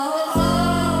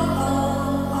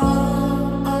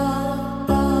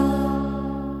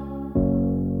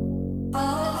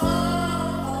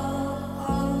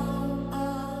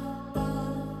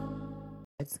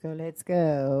Let's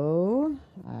go.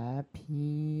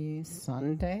 Happy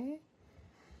Sunday.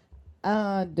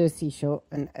 The show,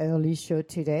 an early show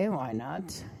today. Why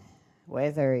not?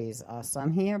 Weather is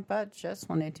awesome here, but just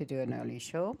wanted to do an early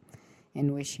show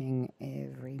and wishing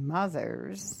every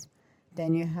mothers.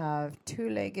 Then you have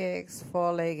two-legged,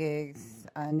 four-legged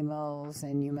animals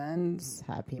and humans.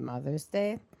 Happy Mother's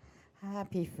Day.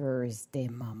 Happy First Day,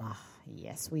 Mama.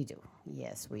 Yes, we do.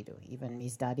 Yes, we do. Even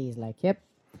Miss Daddy is like, yep,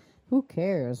 who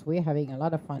cares? We're having a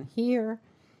lot of fun here.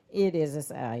 It is,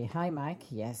 hi, Mike.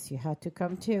 Yes, you had to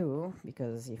come too,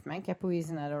 because if Mike Capu is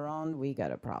not around, we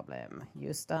got a problem.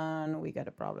 Houston, we got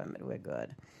a problem, but we're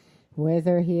good.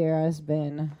 Weather here has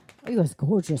been, it was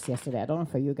gorgeous yesterday. I don't know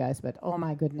for you guys, but oh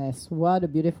my goodness, what a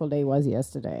beautiful day it was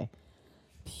yesterday.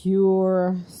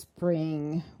 Pure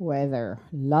spring weather,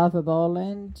 lovable,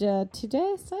 and today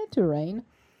it started to rain.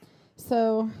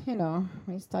 So,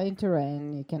 it's starting to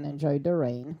rain. You can enjoy the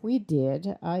rain. We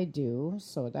did. I do.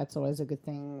 So that's always a good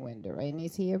thing when the rain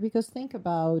is here, because think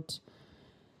about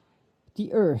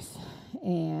the earth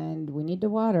and we need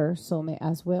the water. So may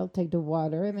as well take the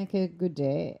water and make it a good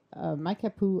day. My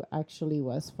Capu actually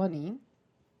was funny.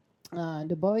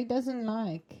 The boy doesn't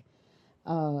like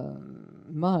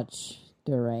much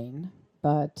the rain,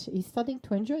 but he's starting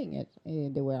to enjoying it.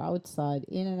 They were outside,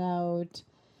 in and out,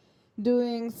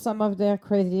 doing some of their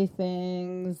crazy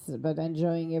things, but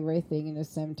enjoying everything in the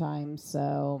same time.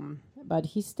 So, but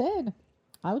he stayed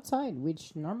outside,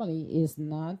 which normally is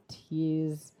not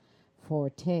his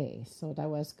forte. So that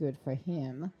was good for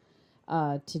him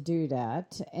to do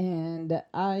that. And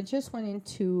I just went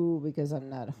into, because I'm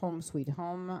not home sweet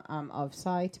home, I'm off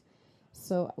site.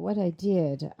 So what I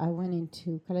did, I went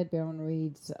into Colette Baron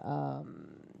Reed's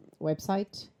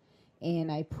website,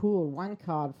 and I pulled one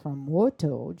card from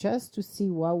Woto just to see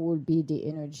what would be the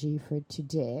energy for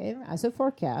today as a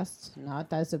forecast,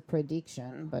 not as a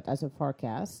prediction, but as a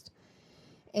forecast.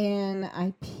 And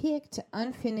I picked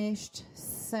Unfinished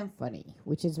Symphony,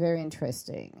 which is very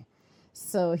interesting.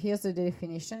 So here's the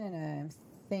definition, and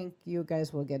I think you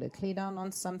guys will get a clue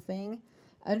on something.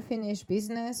 Unfinished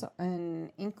business,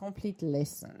 an incomplete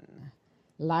lesson,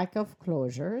 lack of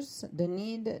closures, the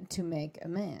need to make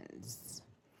amends.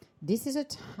 This is a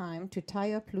time to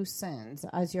tie up loose ends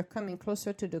as you're coming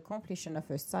closer to the completion of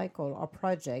a cycle or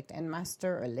project and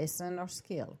master a lesson or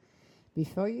skill.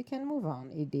 Before you can move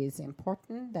on, it is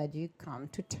important that you come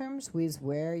to terms with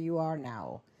where you are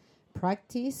now.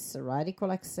 Practice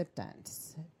radical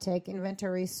acceptance. Take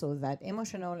inventory so that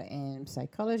emotional and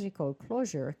psychological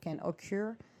closure can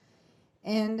occur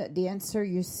and the answer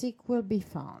you seek will be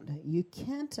found. You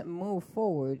can't move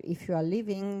forward if you are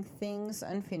leaving things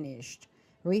unfinished.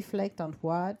 Reflect on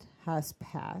what has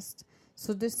passed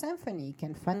so the symphony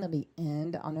can finally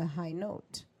end on a high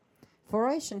note. For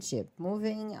relationship,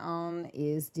 moving on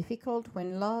is difficult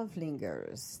when love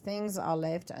lingers. Things are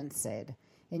left unsaid,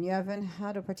 and you haven't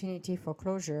had opportunity for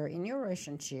closure in your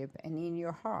relationship and in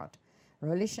your heart.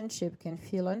 Relationship can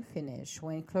feel unfinished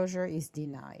when closure is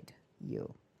denied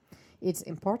you. It's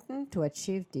important to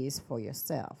achieve this for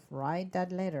yourself. Write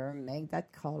that letter, make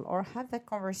that call, or have that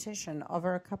conversation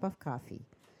over a cup of coffee.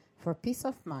 For peace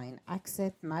of mind,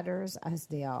 accept matters as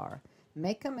they are.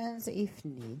 Make amends if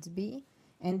needs be,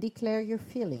 and declare your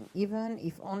feeling, even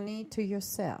if only to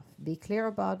yourself. Be clear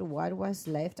about what was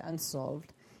left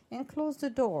unsolved, and close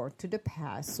the door to the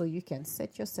past so you can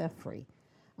set yourself free.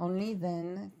 Only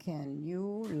then can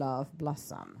new love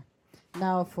blossom.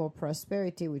 Now for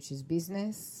prosperity, which is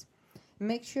business.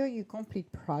 Make sure you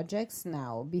complete projects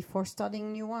now before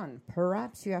starting new one.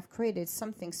 Perhaps you have created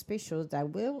something special that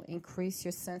will increase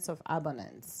your sense of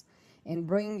abundance and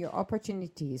bring your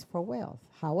opportunities for wealth.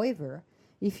 However,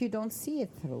 if you don't see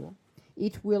it through,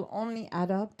 it will only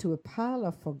add up to a pile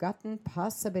of forgotten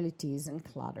possibilities and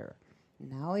clutter.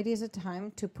 Now it is a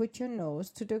time to put your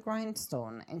nose to the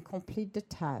grindstone and complete the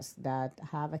tasks that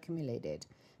have accumulated.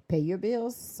 Pay your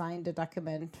bills, sign the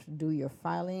document, do your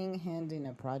filing, hand in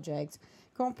a project,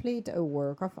 complete a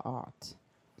work of art.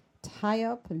 Tie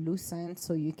up loose ends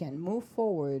so you can move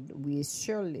forward with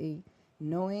surely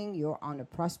knowing you're on a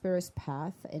prosperous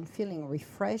path and feeling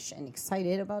refreshed and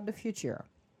excited about the future.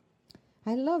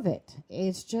 I love it.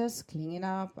 It's just cleaning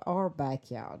up our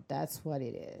backyard. That's what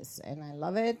it is. And I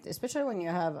love it, especially when you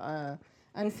have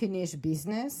unfinished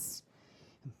business.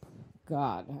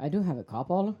 God, I do have a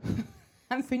couple.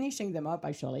 I'm finishing them up,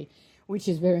 actually, which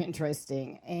is very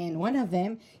interesting. And one of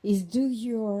them is do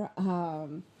your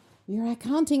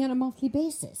accounting on a monthly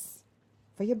basis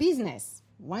for your business.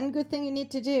 One good thing you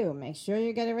need to do, make sure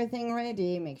you get everything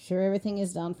ready, make sure everything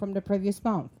is done from the previous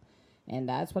month. And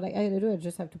that's what I got to do. I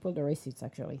just have to put the receipts,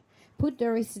 actually. Put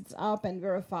the receipts up and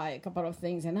verify a couple of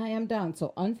things, and I am done.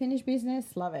 So unfinished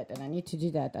business, love it. And I need to do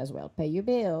that as well. Pay your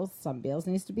bills. Some bills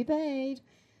needs to be paid.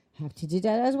 Have to do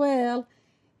that as well.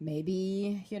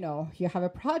 Maybe, you have a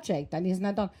project that is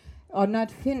not done or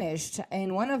not finished.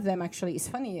 And one of them actually is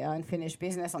funny, unfinished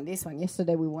business on this one.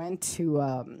 Yesterday we went to,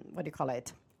 what do you call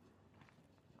it?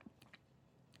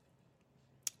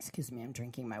 Excuse me, I'm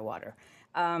drinking my water.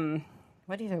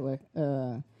 What did I work?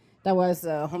 That was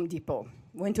Home Depot.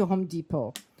 Went to Home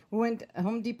Depot. We went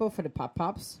Home Depot for the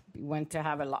pop-ups. We went to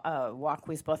have a walk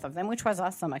with both of them, which was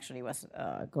awesome. Actually, it was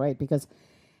great because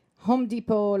Home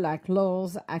Depot, like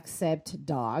Lowe's, accept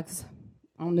dogs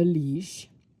on a leash.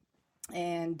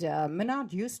 And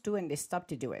Menard used to, and they stopped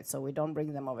to do it, so we don't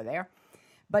bring them over there.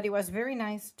 But it was very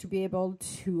nice to be able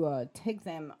to take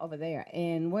them over there.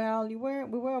 And, well, we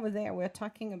were over there. We were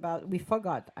talking about, we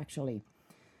forgot, actually,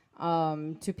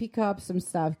 to pick up some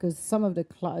stuff because some of the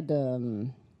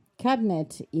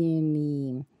cabinet in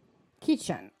the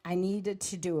kitchen I needed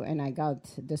to do, and I got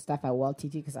the stuff at Walt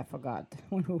TT because I forgot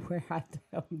when we were at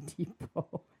Home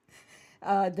Depot.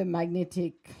 The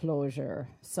magnetic closure.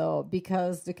 So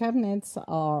because the cabinets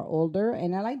are older,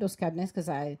 and I like those cabinets because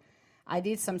I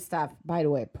did some stuff, by the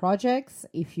way, projects.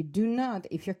 If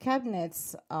your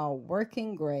cabinets are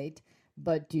working great,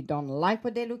 but you don't like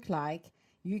what they look like,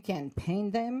 you can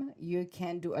paint them. You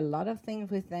can do a lot of things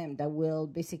with them that will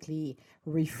basically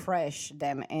refresh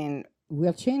them and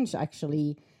will change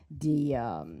actually the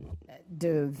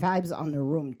vibes on the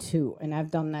room too. And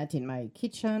I've done that in my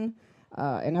kitchen.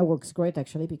 And that works great,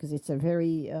 actually, because it's a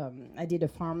very, I did a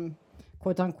farm,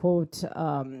 quote-unquote,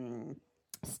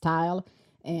 style,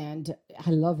 and I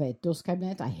love it. Those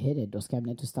cabinets, I hated those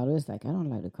cabinets to start with. Like, I don't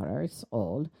like the color. It's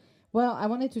old. Well, I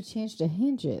wanted to change the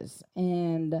hinges.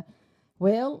 And,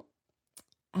 well,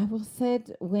 I will say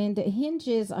when the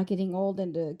hinges are getting old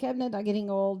and the cabinet are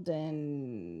getting old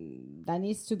and that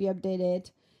needs to be updated,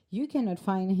 you cannot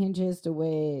find hinges the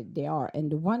way they are.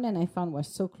 And the one that I found was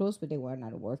so close, but they were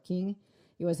not working.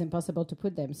 It was impossible to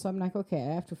put them. So I'm like, okay,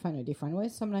 I have to find a different way.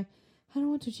 So I'm like, I don't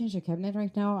want to change the cabinet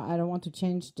right now. I don't want to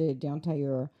change the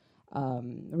entire,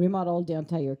 remodel the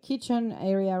entire kitchen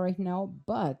area right now.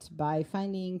 But by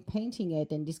painting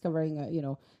it and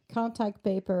discovering, contact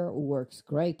paper works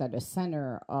great at the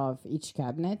center of each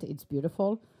cabinet. It's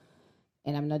beautiful.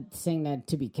 And I'm not saying that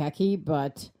to be tacky,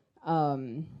 but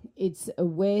it's a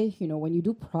way, when you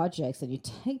do projects and you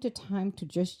take the time to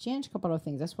just change a couple of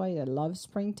things. That's why I love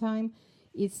springtime.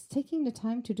 It's taking the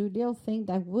time to do little things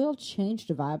that will change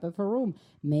the vibe of a room.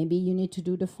 Maybe you need to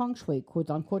do the feng shui, quote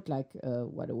unquote, like a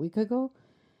week ago.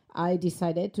 I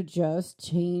decided to just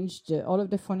change all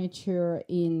of the furniture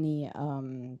in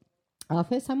the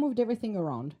office. I moved everything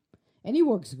around. And it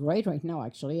works great right now,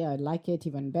 actually. I like it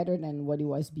even better than what it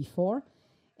was before.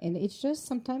 And it's just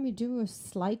sometimes you do a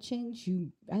slight change.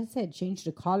 As I said, change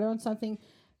the color on something.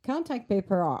 Contact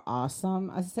paper are awesome.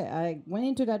 As I said, I went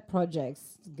into that project,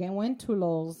 went to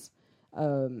Lowe's,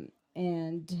 and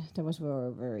that was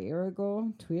over a year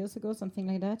ago, 2 years ago, something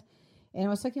like that. And I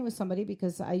was talking with somebody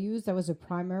because that was a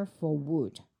primer for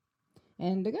wood.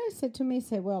 And the guy said to me,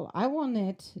 well, I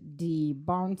wanted the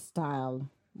barn style,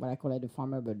 what I call it the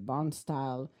farmer, but barn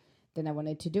style. Then I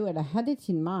wanted to do it. I had it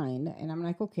in mind, and I'm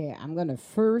like, okay, I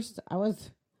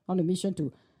was on a mission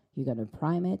you're going to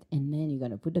prime it, and then you're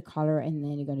going to put the color, and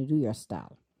then you're going to do your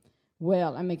style.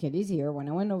 Well, I make it easier. When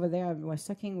I went over there, I was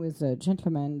talking with a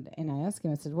gentleman, and I asked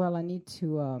him, I said, well, I need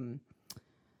to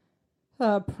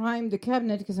prime the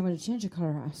cabinet because I'm going to change the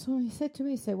color. So he said to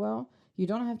me, well, you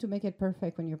don't have to make it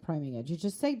perfect when you're priming it. You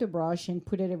just take the brush and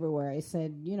put it everywhere. I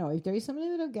said, if there is some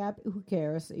little gap, who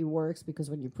cares? It works because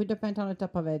when you put the paint on the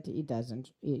top of it, it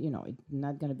doesn't, it's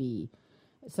not going to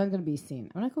be seen.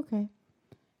 I'm like, okay.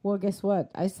 Well, guess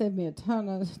what? I saved me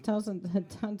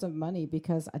tons of money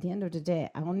because at the end of the day,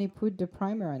 I only put the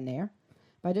primer in there.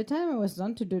 By the time I was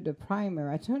done to do the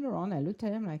primer, I turned around, I looked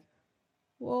at him like,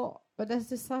 well, but that's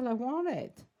the style I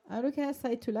wanted. I look at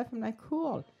side to left, I'm like,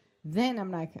 cool. Then I'm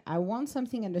like, I want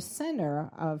something in the center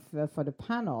for the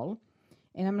panel.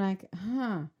 And I'm like,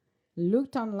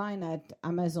 looked online at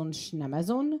Amazon,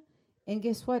 and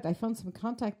guess what? I found some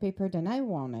contact paper that I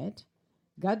wanted.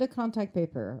 Got the contact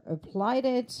paper, applied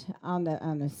it on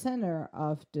the center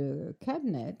of the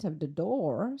cabinet, of the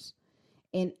doors,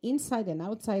 and inside and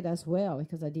outside as well,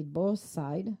 because I did both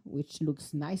sides, which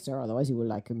looks nicer, otherwise you would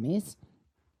like a miss.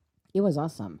 It was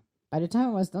awesome. By the time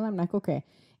I was done, I'm like, okay.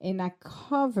 And I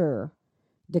cover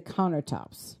the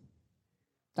countertops.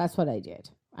 That's what I did.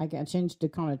 I changed the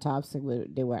countertops.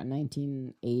 They were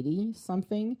 1980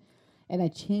 something, and I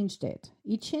changed it.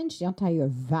 It changed the entire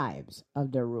vibes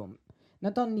of the room.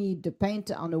 not only the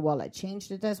paint on the wall, I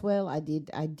changed it as well. I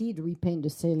did repaint the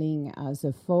ceiling as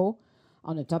a faux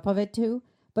on the top of it too.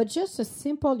 But just a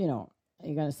simple,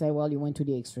 you're gonna say, well, you went to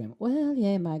the extreme. Well,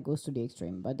 yeah, mine goes to the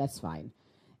extreme, but that's fine.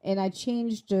 And I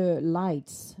changed the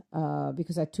lights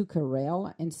because I took a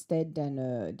rail instead.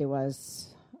 Then there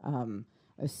was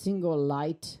a single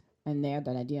light in there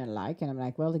that I didn't like, and I'm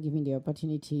like, well, they give me the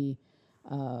opportunity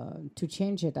to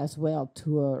change it as well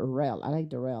to a rail. I like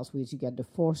the rails, which you get the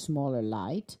four smaller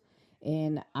light,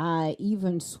 and I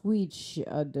even switch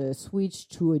the switch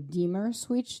to a dimmer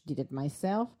switch. Did it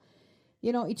myself.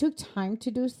 It took time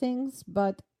to do things,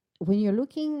 but when you're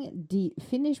looking the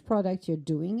finished product, you're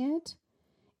doing it,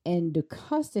 and the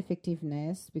cost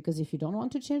effectiveness. Because if you don't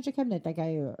want to change the cabinet, like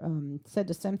I said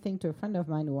the same thing to a friend of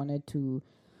mine who wanted to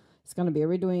it's going to be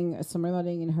redoing some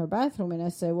remodeling in her bathroom. And I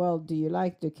said, well, do you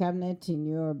like the cabinet in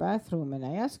your bathroom? And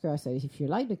I asked her, I said, if you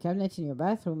like the cabinet in your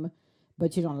bathroom,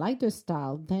 but you don't like the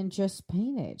style, then just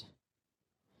paint it.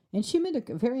 And she made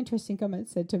a very interesting comment,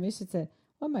 said to me, she said,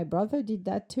 well, my brother did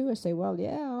that too. I said, well,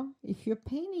 yeah, if you're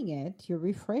painting it, you're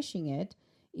refreshing it,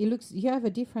 you have a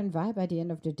different vibe at the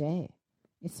end of the day.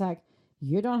 It's like,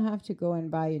 you don't have to go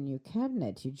and buy a new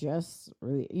cabinet. You just,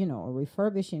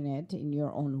 refurbishing it in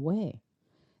your own way.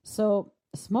 So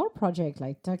a small project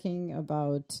like talking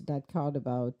about that card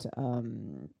about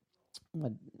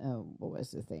what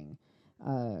was the thing,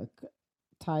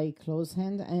 Thai close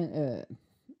hand and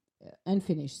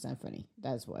Unfinished Symphony.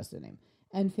 That was the name,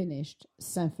 Unfinished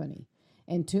Symphony.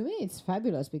 And to me, it's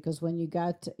fabulous because when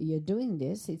you're doing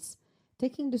this, it's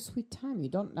taking the sweet time. You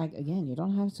don't you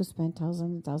don't have to spend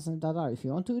thousands of dollars. If you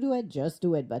want to do it, just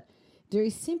do it. But there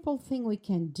is simple thing we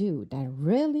can do that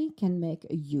really can make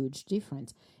a huge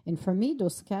difference. And for me,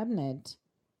 those cabinets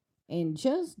and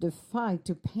just the fact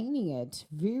to painting it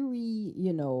very,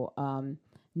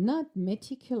 not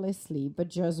meticulously, but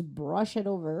just brush it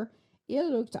over. It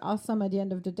looked awesome at the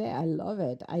end of the day. I love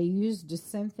it. I used the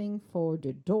same thing for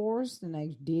the doors than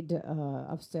I did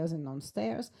upstairs and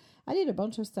downstairs. I did a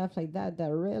bunch of stuff like that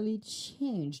really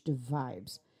changed the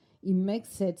vibes. It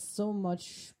makes it so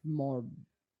much more,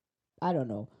 I don't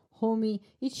know, homey.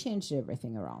 It changed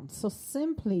everything around. So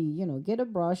simply, get a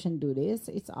brush and do this.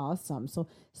 It's awesome. So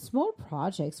small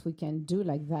projects we can do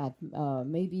like that.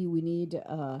 Maybe we need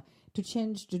to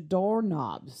change the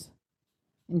doorknobs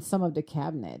in some of the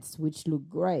cabinets, which look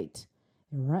great.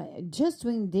 Right? Just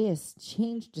doing this,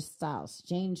 change the styles,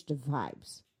 change the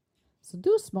vibes. So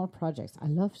do small projects. I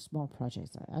love small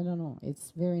projects. I don't know.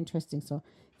 It's very interesting. So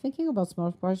thinking about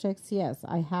small projects, yes,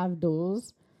 I have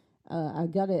those. I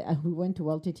got it. We went to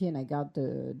LTT and I got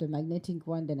the magnetic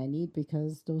one that I need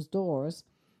because those doors,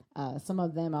 some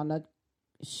of them are not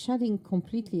shutting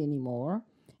completely anymore,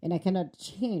 and I cannot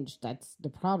change. That's the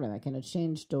problem. I cannot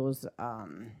change those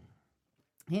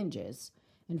hinges,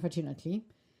 unfortunately,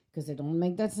 because they don't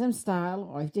make that same style.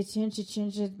 Or if they change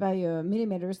it by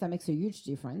millimeters, that makes a huge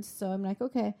difference. So I'm like,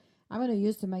 okay, I'm going to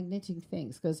use the magnetic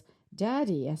things because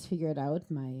Daddy has figured out,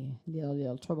 my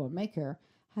little troublemaker,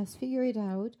 has figured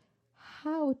out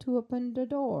how to open the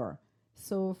door.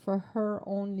 So for her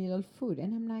own little food.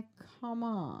 And I'm like, come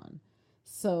on.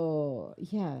 So,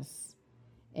 yes.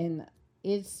 And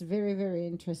it's very, very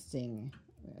interesting.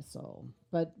 So,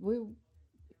 but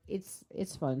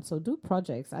it's fun. So do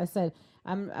projects. I said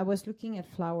I was looking at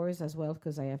flowers as well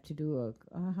because I have to do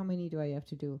how many do I have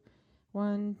to do?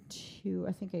 1, 2.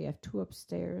 I think I have 2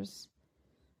 upstairs.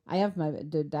 I have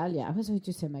the dahlia. I was going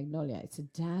to say magnolia. It's a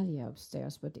dahlia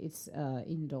upstairs, but it's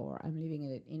indoor. I'm leaving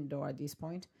it indoor at this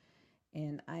point,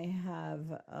 and I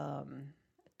have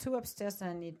 2 upstairs that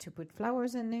I need to put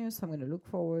flowers in there. So I'm going to look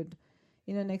forward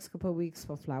in the next couple of weeks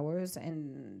for flowers.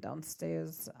 And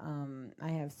downstairs, I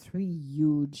have 3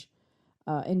 huge,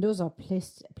 and those are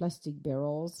plastic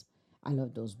barrels. I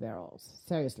love those barrels.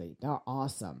 Seriously, they're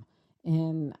awesome.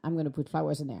 And I'm going to put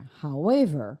flowers in there.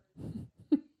 However,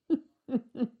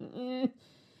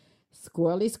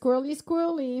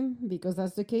 squirrely, because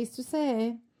that's the case to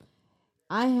say.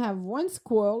 I have one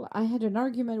squirrel. I had an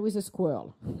argument with a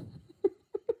squirrel.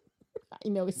 I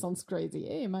know it sounds crazy.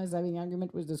 Hey, am I having an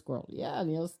argument with the squirrel? Yeah,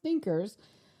 little stinkers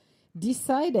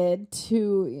decided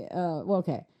to,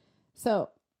 okay. So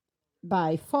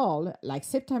by fall, like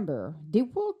September, they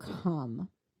will come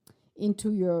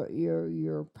into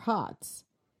your pots,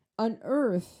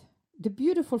 unearth the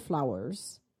beautiful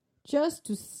flowers just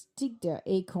to stick their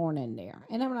acorn in there.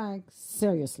 And I'm like,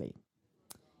 seriously.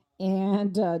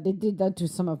 And they did that to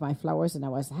some of my flowers, and I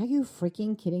was, are you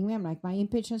freaking kidding me? I'm like, my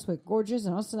impatiens were gorgeous,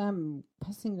 and also I'm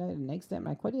passing that next day. I'm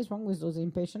like, what is wrong with those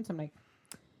impatiens? I'm like,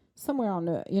 somewhere on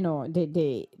the,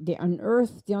 they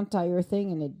unearth the entire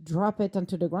thing and they drop it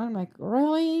onto the ground. I'm like,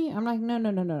 really? I'm like, no, no,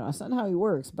 no, no, no. That's not how it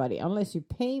works, buddy. Unless you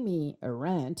pay me a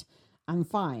rent, I'm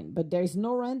fine. But there's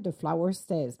no rent. The flower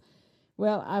stays.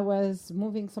 Well, I was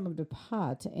moving some of the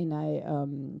pot,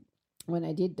 and when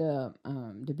I did the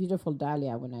beautiful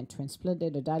dahlia, when I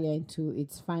transplanted the dahlia into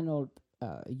its final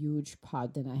huge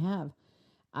pot that I have,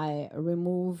 I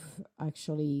remove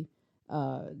actually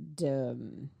the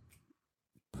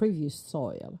previous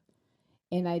soil,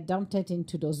 and I dumped it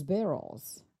into those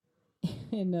barrels.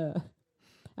 And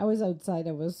I was outside.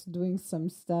 I was doing some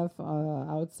stuff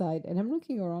outside, and I'm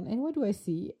looking around, and what do I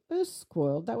see? A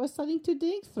squirrel that was starting to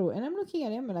dig through, and I'm looking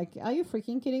at him and like, "Are you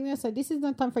freaking kidding me?" I said, "This is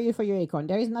not time for you for your acorn.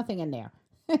 There is nothing in there."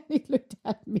 And he looked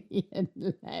at me and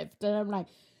laughed, and I'm like,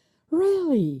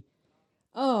 "Really?"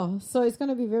 Oh, so it's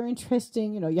gonna be very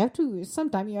interesting. You have to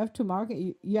sometime you have to mark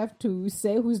you have to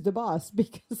say who's the boss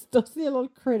because those little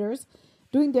critters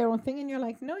doing their own thing, and you're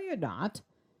like, no, you're not.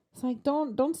 It's like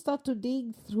don't start to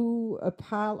dig through a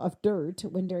pile of dirt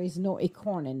when there is no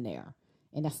acorn in there,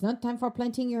 and that's not time for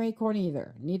planting your acorn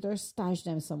either. Neither stash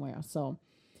them somewhere. So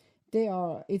they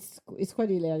are. It's quite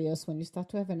hilarious when you start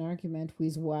to have an argument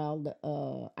with wild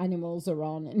animals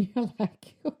around, and you're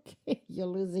like, okay, you're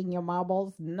losing your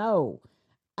marbles. No,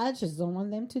 I just don't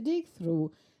want them to dig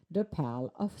through the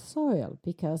pile of soil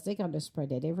because they're going to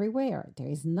spread it everywhere. There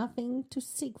is nothing to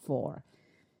seek for.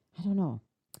 I don't know.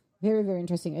 Very, very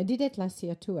interesting. I did it last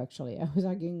year too, actually. I was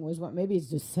arguing with what maybe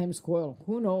it's the same squirrel.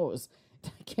 Who knows?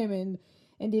 I came in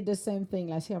and did the same thing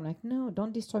last year. I'm like, no,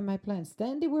 don't destroy my plants.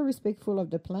 Then they were respectful of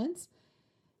the plants.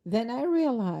 Then I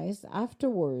realized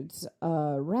afterwards,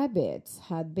 rabbits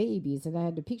had babies, and I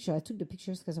had the picture. I took the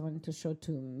pictures because I wanted to show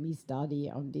to Miss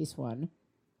Dottie on this one.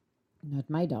 Not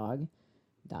my dog.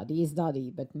 Dottie is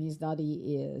Dottie, but Miss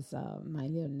Dottie is my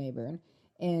little neighbor.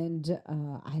 And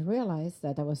I realized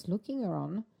that I was looking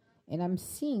around and I'm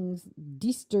seeing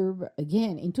disturb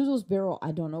again into those barrels.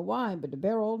 I don't know why, but the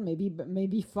barrel may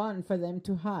be fun for them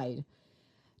to hide,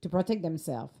 to protect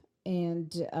themselves.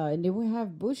 And they will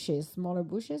have bushes, smaller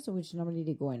bushes, which normally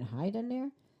they go and hide in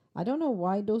there. I don't know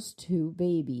why those two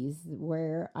babies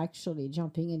were actually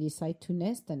jumping and decide to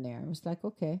nest in there. I was like,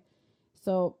 okay.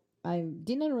 So I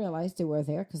didn't realize they were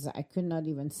there because I could not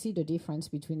even see the difference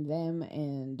between them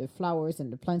and the flowers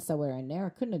and the plants that were in there. I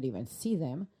could not even see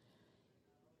them.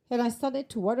 And I started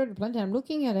to water the plant, and I'm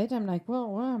looking at it. I'm like,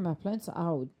 well, why are my plants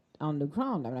out on the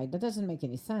ground? I'm like, that doesn't make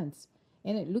any sense.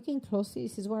 And looking closely,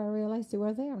 this is where I realized they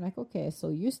were there. I'm like, okay, so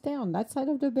you stay on that side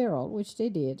of the barrel, which they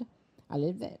did. I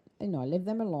left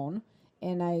them alone,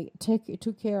 and I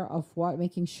took care of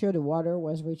making sure the water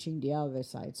was reaching the other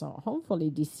side. So hopefully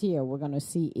this year we're gonna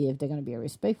see if they're gonna be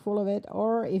respectful of it,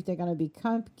 or if they're gonna be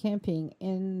camping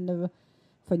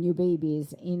for new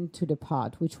babies into the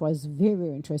pot, which was very,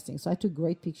 very interesting. So I took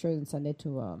great pictures and sent it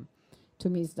to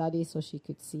Miss Daddy so she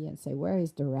could see and say, where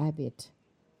is the rabbit?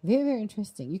 Very, very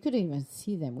interesting. You couldn't even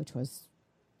see them, which was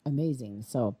amazing.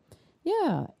 So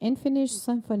yeah, Unfinished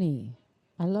Symphony.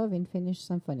 I love Unfinished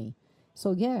Symphony.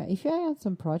 So yeah, if you have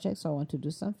some projects or want to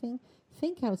do something,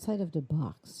 think outside of the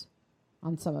box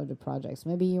on some of the projects.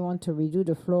 Maybe you want to redo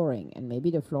the flooring, and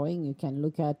maybe the flooring you can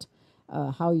look at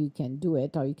how you can do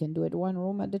it, or you can do it one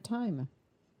room at a time.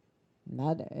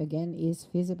 That again is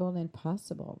feasible and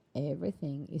possible.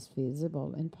 Everything is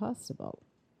feasible and possible.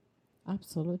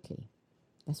 Absolutely.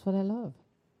 That's what I love.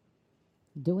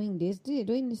 Doing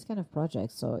this kind of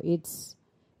project. So it's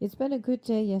been a good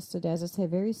day yesterday. As I say,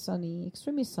 very sunny,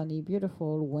 extremely sunny,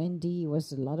 beautiful, windy. It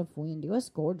was a lot of wind. It was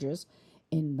gorgeous.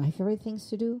 And my favorite things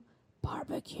to do,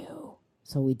 barbecue.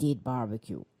 So we did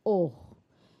barbecue. Oh,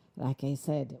 like I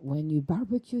said, when you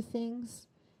barbecue things,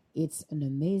 it's an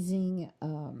amazing,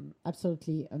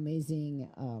 absolutely amazing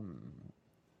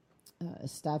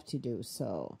stuff to do.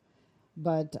 So,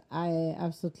 but I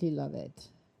absolutely love it.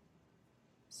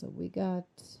 So we got.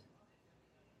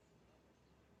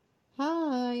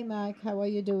 Hi, Mike. How are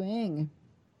you doing?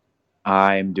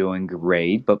 I'm doing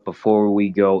great, but before we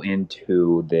go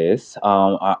into this,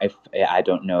 if I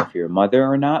don't know if you're a mother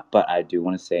or not, but I do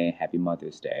want to say Happy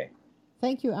Mother's Day.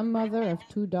 Thank you. I'm mother of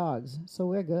two dogs, so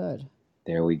we're good.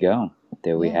 There we go.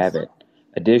 There we have Yes, it.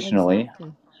 Additionally,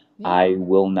 exactly. Yeah. I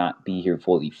will not be here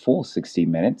for the full 60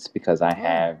 minutes because I Oh,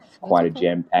 have that's quite a okay.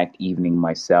 jam-packed evening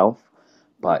myself.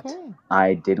 But Okay.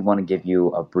 I did want to give you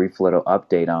a brief little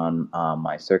update on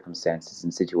my circumstances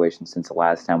and situations since the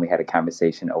last time we had a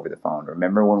conversation over the phone.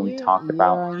 Remember when we You talked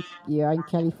about? you're in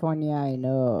California, I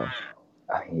know.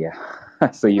 Yeah,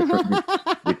 so you're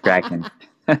tracking.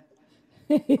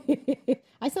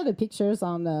 I saw the pictures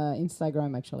on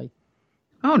Instagram actually.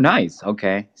 Oh, nice.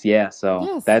 Okay. Yeah, so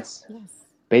Yes. that's Yes.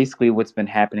 basically what's been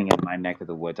happening in my neck of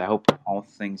the woods. I hope all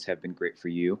things have been great for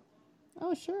you.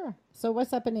 Oh, sure. So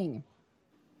what's happening?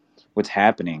 What's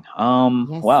happening?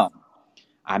 Yes. Well,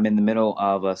 I'm in the middle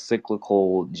of a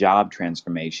cyclical job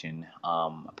transformation.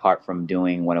 Apart from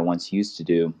doing what I once used to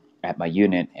do at my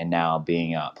unit, and now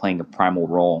being playing a primal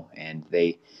role, and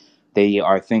they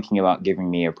are thinking about giving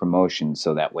me a promotion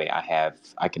so that way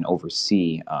I can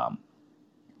oversee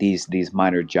these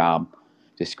minor job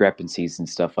discrepancies and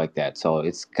stuff like that. So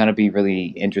it's gonna be really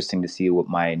interesting to see what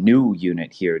my new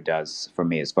unit here does for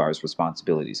me as far as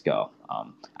responsibilities go.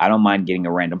 I don't mind getting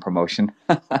a random promotion.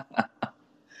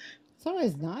 It's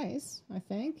always nice, I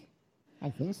think.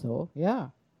 I think so. Yeah.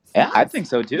 It's Yeah, I nice. think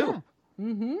so too. Yeah.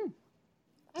 Mm-hmm.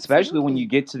 Especially when you Absolutely.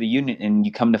 get to the unit and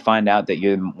you come to find out that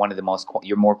you're one of the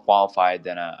you're more qualified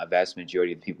than a vast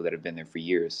majority of the people that have been there for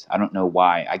years. I don't know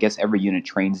why. I guess every unit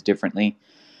trains differently,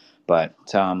 but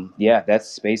yeah,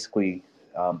 that's basically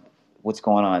um, what's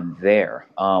going on there.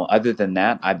 Other than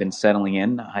that, I've been settling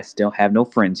in. I still have no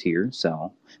friends here,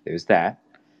 so there's that.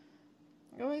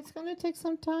 Oh, it's gonna take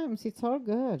some time. It's all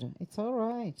good. It's all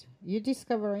right. You're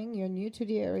discovering. You're new to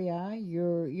the area.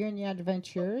 You're in your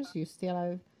adventures. You still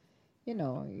have,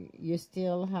 you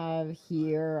still have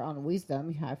here on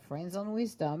Wisdom. You have friends on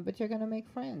Wisdom, but you're gonna make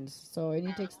friends. So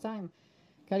it takes time.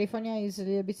 California is a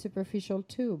little bit superficial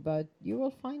too, but you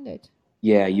will find it.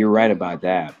 Yeah, I you're know right you will about find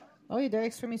it. that. Oh, yeah, they're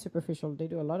extremely superficial. They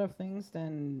do a lot of things,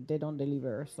 then they don't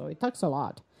deliver. So it talks a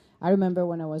lot. I remember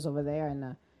when I was over there,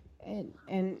 and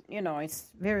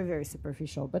it's very very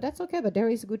superficial. But that's okay. But there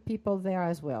is good people there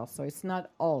as well. So it's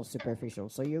not all superficial.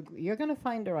 So you're gonna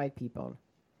find the right people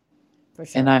for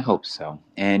And sure. I hope so.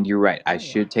 And you're right. I Oh yeah.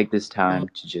 should take this time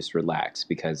to just relax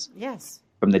because Yes.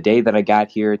 from the day that I got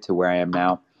here to where I am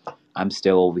now, I'm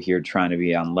still over here trying to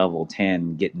be on level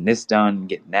 10, getting this done,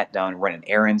 getting that done, running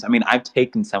errands. I mean, I've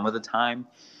taken some of the time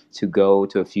to go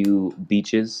to a few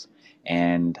beaches,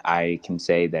 and I can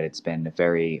say that it's been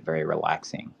very, very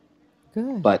relaxing.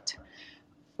 Good. But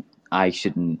I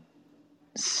shouldn't.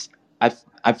 I,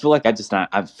 I feel like I just not.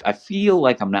 I feel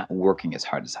like I'm not working as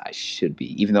hard as I should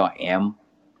be, even though I am.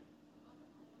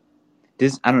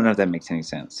 This I don't know if that makes any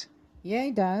sense. Yeah,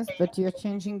 it does, but you're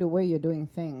changing the way you're doing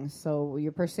things. So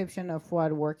your perception of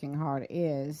what working hard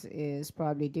is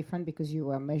probably different because you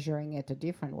are measuring it a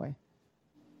different way.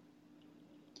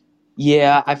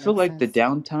 Yeah, If I that feel makes like the sense.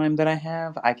 downtime that I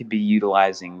have, I could be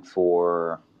utilizing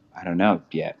for I don't know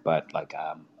yet, but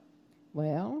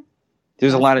Well,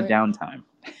 there's a that's lot of where. downtime.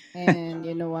 And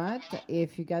you know what?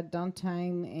 If you got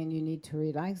downtime and you need to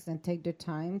relax, then take the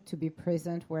time to be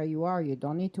present where you are. You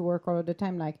don't need to work all the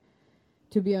time. Like,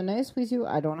 to be honest with you,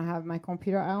 I don't have my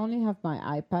computer. I only have my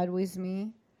iPad with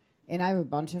me. And I have a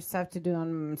bunch of stuff to do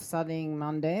on starting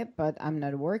Monday, but I'm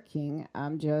not working.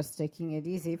 I'm just taking it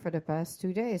easy for the past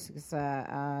 2 days because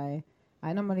I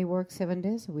normally work 7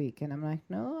 days a week, and I'm like,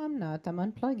 no, I'm not. I'm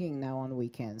unplugging now on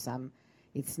weekends.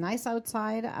 It's nice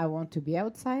outside. I want to be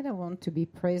outside. I want to be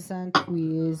present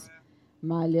with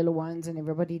my little ones and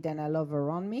everybody that I love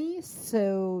around me.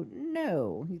 So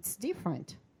no, it's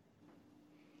different.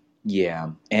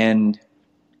 Yeah, and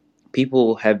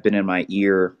people have been in my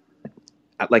ear.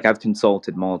 Like I've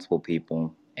consulted multiple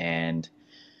people, and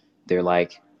they're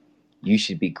like, "You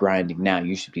should be grinding now.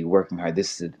 You should be working hard.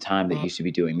 This is the time that you should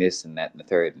be doing this and that and the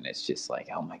third." And it's just like,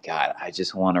 oh my god, I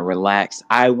just want to relax.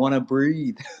 I want to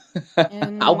breathe.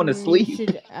 I want to And you sleep.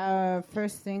 should,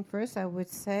 first thing first, I would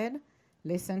say,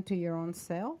 listen to your own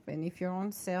self. And if your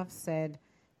own self said,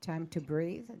 time to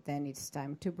breathe, then it's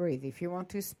time to breathe. If you want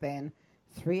to spend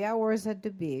 3 hours at the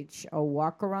beach or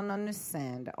walk around on the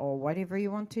sand or whatever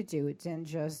you want to do, then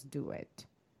just do it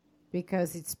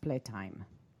because it's playtime.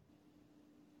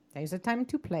 There's a time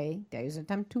to play, there's a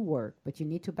time to work, but you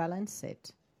need to balance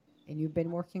it. And you've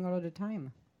been working all of the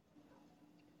time.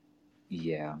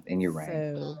 Yeah, and you're right.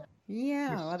 So,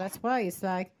 yeah, well, that's why it's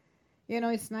like,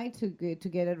 it's nice to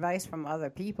get advice from other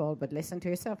people, but listen to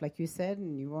yourself, like you said,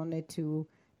 and you wanted to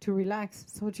relax.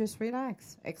 So just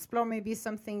relax. Explore maybe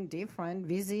something different.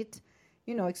 Visit,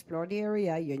 explore the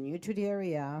area. You're new to the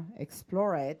area.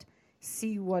 Explore it.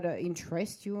 See what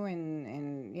interests you,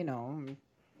 and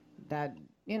that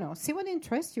see what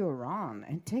interests you around,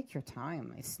 and take your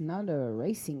time. It's not a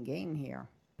racing game here.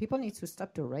 People need to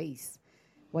stop the race.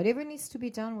 Whatever needs to be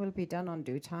done will be done on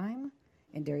due time,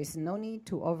 and there is no need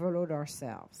to overload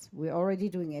ourselves. We're already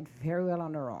doing it very well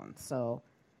on our own, so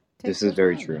This take is your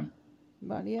very time. true.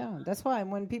 But yeah, that's why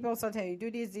when people start saying, do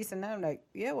this, and that, I'm like,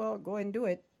 yeah, well, go and do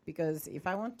it. Because if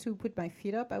I want to put my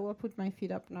feet up, I will put my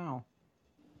feet up now.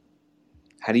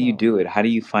 How do you So do it? How do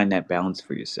you find that balance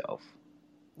for yourself?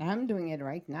 I'm doing it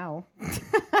right now.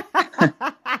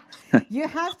 You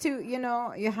have to,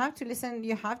 you have to listen.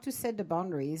 You have to set the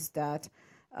boundaries that,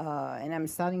 and I'm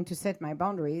starting to set my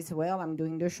boundaries. Well, I'm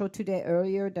doing the show today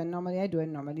earlier than normally I do. I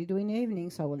normally do in the evening,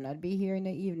 so I will not be here in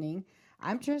the evening.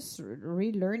 I'm just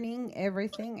relearning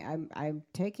everything. I'm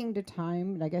taking the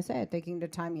time, like I said, taking the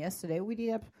time yesterday. We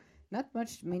did up not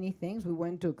much, many things. We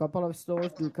went to a couple of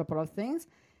stores, do a couple of things.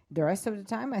 The rest of the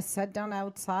time, I sat down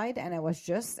outside and I was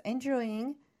just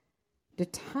enjoying the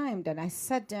time that I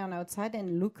sat down outside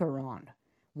and look around.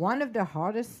 One of the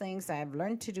hardest things I have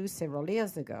learned to do several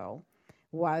years ago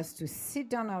was to sit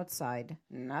down outside,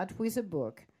 not with a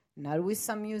book, not with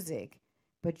some music,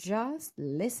 but just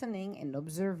listening and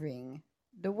observing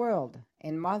the world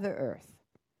and Mother Earth.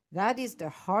 That is the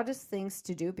hardest things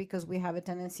to do because we have a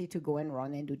tendency to go and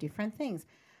run and do different things.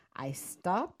 I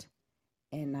stopped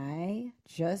and I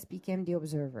just became the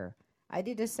observer. I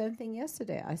did the same thing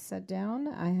yesterday. I sat down.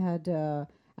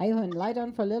 I even lie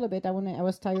down for a little bit. I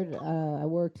was tired. I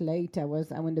worked late. I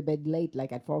went to bed late,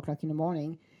 like at 4 o'clock in the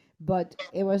morning. But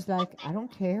it was like I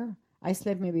don't care. I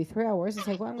slept maybe 3 hours. It's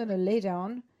like, well, I'm gonna lay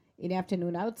down in the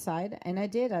afternoon outside, and I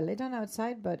did. I lay down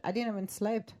outside, but I didn't even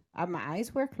sleep. My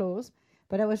eyes were closed,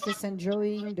 but I was just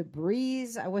enjoying the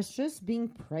breeze. I was just being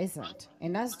present,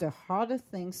 and that's the hardest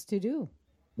things to do.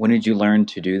 When did you learn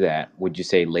to do that? Would you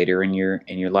say later in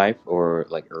your life or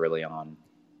like early on?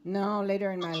 No,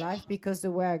 later in my life, because the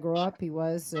way I grew up, it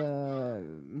was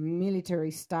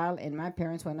military style, and my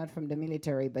parents were not from the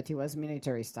military, but it was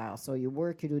military style. So you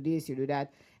work, you do this, you do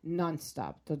that,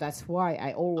 nonstop. So that's why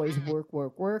I always work,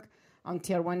 work, work,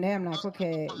 until one day I'm like,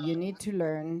 okay, you need to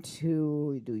learn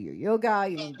to do your yoga,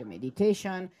 you need the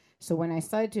meditation. So when I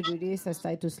started to do this, I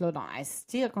started to slow down. I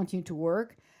still continue to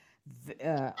work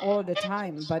all the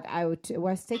time, but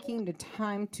was taking the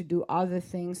time to do other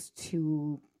things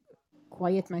to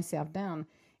quiet myself down.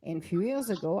 And a few years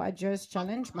ago, I just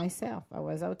challenged myself. I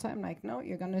was outside. I'm like, no,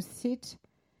 you're going to sit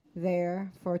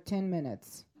there for 10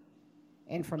 minutes.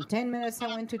 And from 10 minutes, I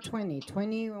went to 20.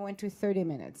 20, I went to 30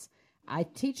 minutes. I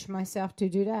teach myself to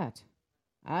do that.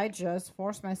 I just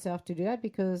force myself to do that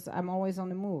because I'm always on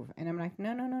the move. And I'm like,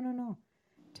 no, no, no, no, no.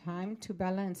 Time to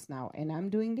balance now. And I'm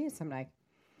doing this. I'm like,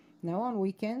 no, on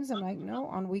weekends, I'm like, no,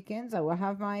 on weekends, I will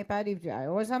have my iPad. If I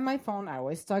always have my phone, I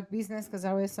always talk business because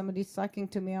always somebody's talking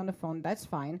to me on the phone. That's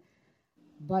fine.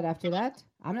 But after that,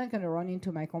 I'm not going to run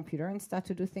into my computer and start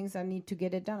to do things I need to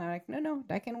get it done. I'm like, no, no,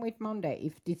 that can wait Monday.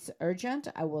 If it's urgent,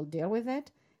 I will deal with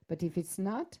it. But if it's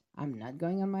not, I'm not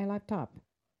going on my laptop.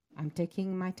 I'm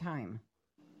taking my time.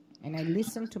 And I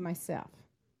listen to myself.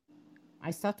 I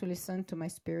start to listen to my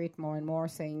spirit more and more,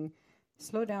 saying,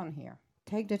 slow down here.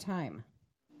 Take the time.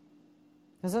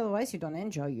 Because otherwise, you don't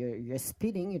enjoy you're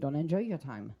speeding. You don't enjoy your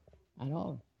time at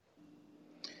all.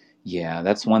 Yeah,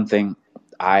 that's one thing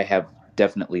I have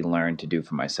definitely learned to do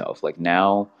for myself. Like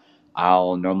now,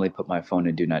 I'll normally put my phone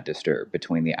in do not disturb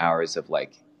between the hours of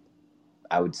like,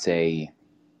 I would say,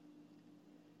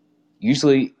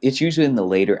 usually in the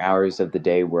later hours of the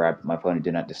day where I put my phone in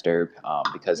do not disturb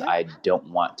because Yep. I don't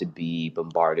want to be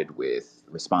bombarded with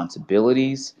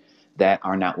responsibilities that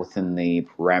are not within the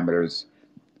parameters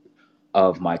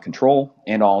of my control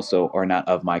and also are not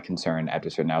of my concern after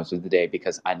certain hours of the day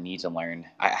because I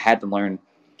had to learn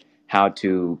how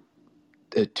to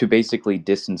basically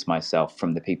distance myself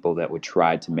from the people that would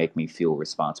try to make me feel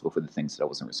responsible for the things that I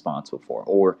wasn't responsible for,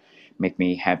 or make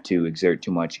me have to exert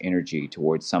too much energy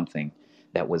towards something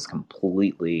that was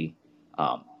completely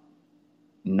um,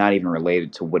 not even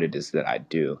related to what it is that I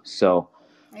do. So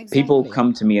people Exactly.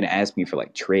 come to me and ask me for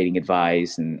like trading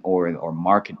advice and or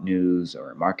market news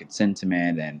or market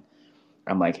sentiment, and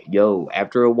I'm like, yo,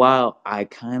 after a while, I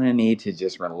kind of need to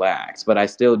just relax, but I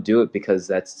still do it because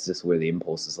that's just where the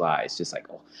impulses lie. It's just like,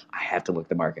 oh, I have to look at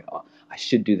the market. Oh, I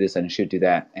should do this and I should do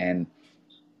that. And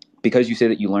because you say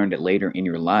that you learned it later in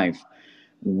your life,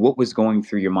 what was going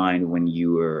through your mind when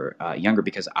you were younger?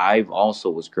 Because I've also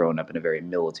was growing up in a very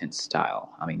militant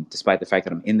style. I mean, despite the fact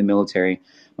that I'm in the military,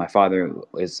 my father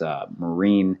is a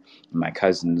Marine, and my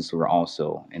cousins were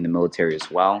also in the military as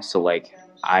well. So like,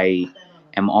 I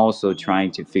am also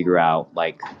trying to figure out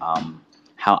like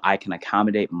how I can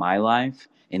accommodate my life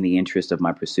in the interest of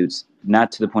my pursuits,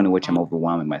 not to the point at which I'm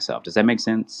overwhelming myself. Does that make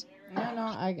sense? No, no,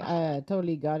 I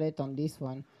totally got it on this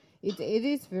one. It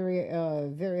is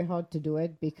very hard to do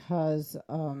it because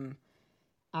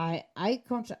I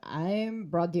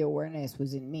brought the awareness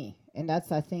within me, and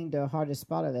that's I think the hardest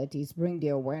part of it is bring the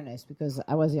awareness because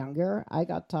I was younger. I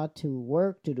got taught to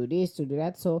work, to do this, to do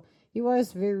that, so it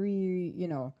was very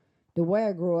the way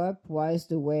I grew up was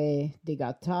the way they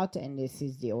got taught, and this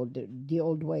is the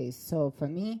old ways. So for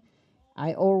me,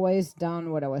 I always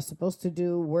done what I was supposed to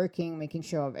do, working, making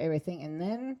sure of everything, and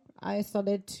then I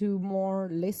started to more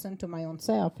listen to my own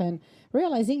self and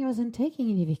realizing I wasn't taking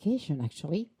any vacation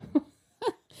actually.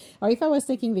 Or if I was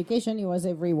taking vacation, it was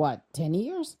every what, 10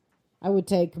 years? I would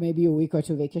take maybe a week or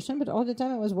two vacation, but all the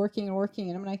time I was working and working.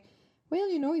 And I'm like, well,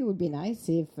 it would be nice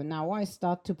if now I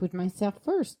start to put myself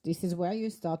first. This is where you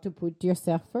start to put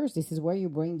yourself first. This is where you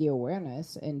bring the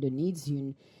awareness and the needs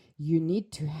you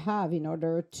need to have in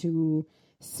order to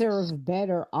serve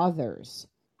better others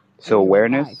So in your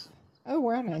life. awareness.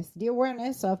 Awareness, the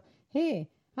awareness of, hey,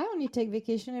 I only take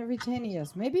vacation every 10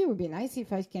 years. Maybe it would be nice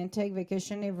if I can take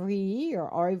vacation every year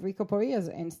or every couple of years,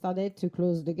 and started to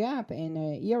close the gap. And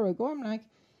a year ago, I'm like,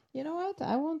 you know what?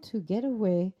 I want to get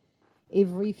away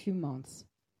every few months.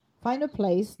 Find a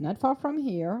place not far from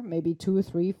here, maybe 2,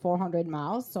 3, 400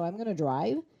 miles. So I'm going to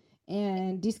drive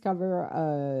and discover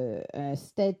a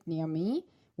state near me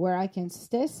where I can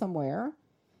stay somewhere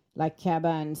like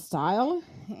cabin style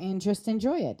and just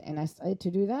enjoy it. And I started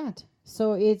to do that.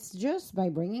 So it's just by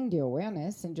bringing the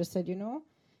awareness and just said,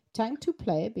 time to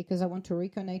play because I want to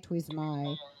reconnect with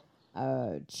my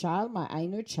child, my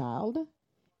inner child,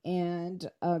 and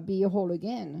be whole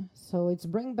again. So it's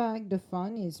bring back the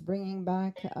fun, it's bringing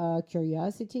back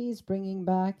curiosity, it's bringing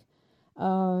back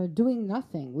doing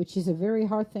nothing, which is a very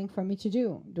hard thing for me to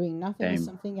do. Doing nothing is Same.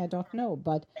 something I don't know,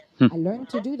 but I learned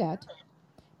to do that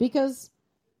because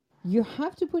you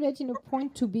have to put it in a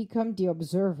point to become the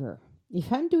observer.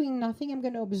 If I'm doing nothing, I'm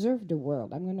going to observe the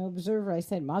world. I'm going to observe, I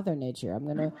said, Mother Nature. I'm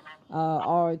going to,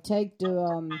 or take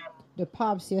the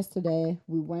pups yesterday.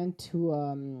 We went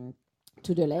to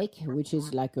the lake, which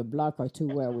is like a block or two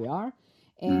where we are,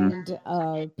 Hmm. and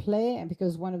play. And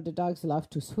because one of the dogs loves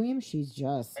to swim, she's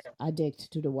just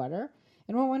addicted to the water.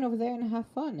 And we went over there and have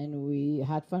fun. And we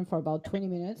had fun for about 20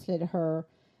 minutes. Let her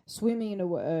swimming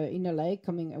in a lake,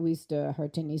 coming with her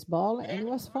tennis ball, and it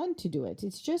was fun to do it.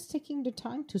 It's just taking the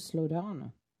time to slow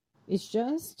down. It's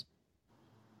just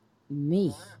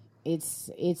me. It's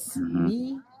Hmm.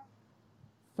 me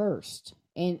first,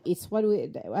 and it's what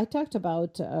I talked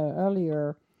about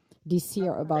earlier this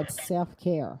year about self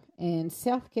care. And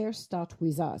self care starts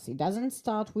with us. It doesn't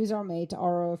start with our mate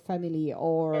or our family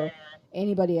or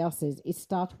anybody else's. It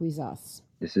starts with us.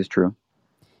 This is true.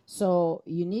 So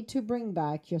you need to bring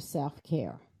back your self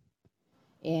care.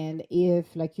 And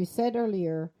if, like you said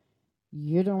earlier,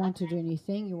 you don't want to do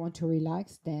anything, you want to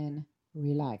relax, then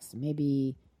relax.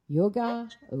 Maybe yoga,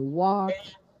 a walk,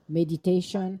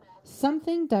 meditation,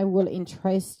 something that will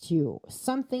interest you,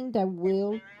 something that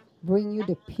will bring you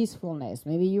the peacefulness.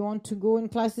 Maybe you want to go in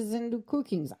classes and do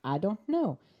cookings. I don't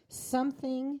know.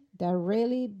 Something that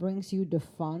really brings you the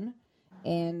fun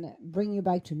and bring you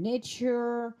back to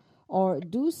nature, or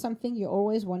do something you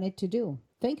always wanted to do.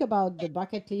 Think about the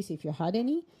bucket list, if you had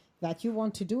any, that you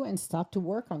want to do, and start to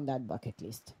work on that bucket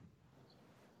list.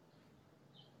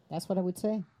 That's what I would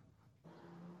say.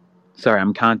 Sorry,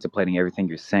 I'm contemplating everything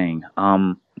you're saying.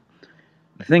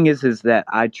 The thing is that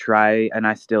I try and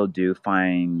I still do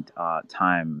find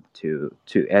time to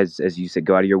as you said,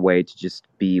 go out of your way to just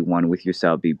be one with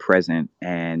yourself, be present,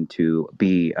 and to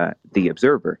be the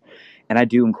observer. And I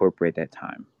do incorporate that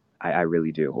time. I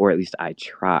really do, or at least I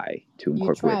try to You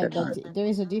incorporate try, that but time. there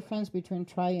is a difference between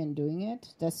try and doing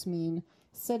it. That's mean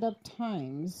set up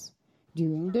times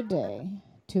during the day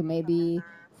to maybe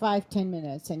 5, 10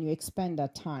 minutes, and you expand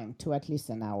that time to at least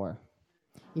an hour.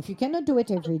 If you cannot do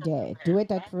it every day, do it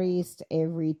at least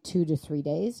every 2 to 3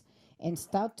 days, and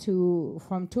start to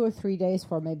from 2 or 3 days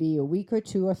for maybe a week or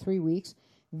 2 or 3 weeks.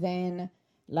 Then,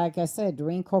 like I said,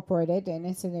 reincorporate it, and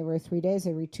it's every 3 days,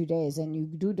 every 2 days, and you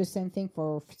do the same thing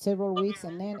for several weeks,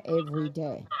 and then every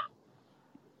day.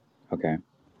 Okay.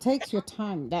 Takes your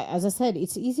time. That, as I said,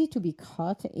 it's easy to be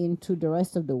caught into the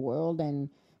rest of the world and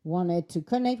wanted to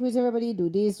connect with everybody, do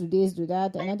this, do this, do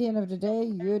that, and at the end of the day,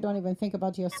 you don't even think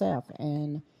about yourself.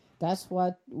 And that's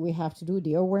what we have to do.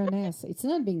 The awareness. It's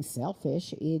not being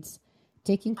selfish. It's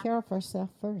taking care of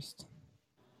ourselves first.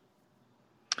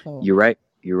 So, You're right.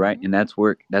 You're right, mhm. and that's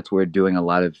where doing a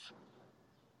lot of,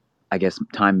 I guess,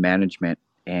 time management,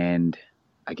 and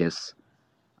I guess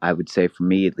I would say for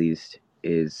me at least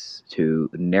is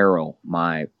to narrow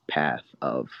my path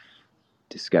of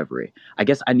discovery. I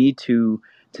guess I need to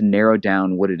narrow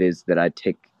down what it is that I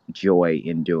take joy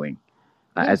in doing,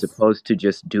 as Yes. opposed to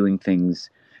just doing things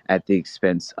at the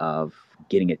expense of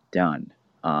getting it done.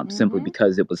 Simply Mm-hmm.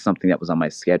 because it was something that was on my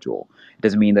schedule. It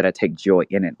doesn't mean that I take joy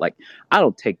in it. Like, I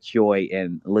don't take joy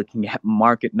in looking at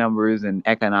market numbers and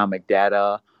economic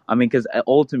data. I mean, because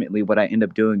ultimately, what I end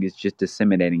up doing is just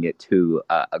disseminating it to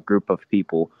a group of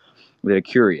people that are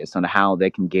curious on how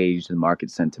they can gauge the market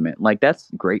sentiment. Like,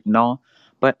 that's great and all,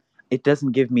 but it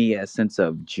doesn't give me a sense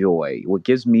of joy. What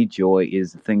gives me joy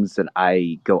is the things that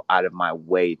I go out of my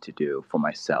way to do for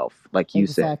myself, like you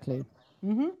said. Exactly.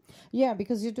 Mm-hmm. Yeah,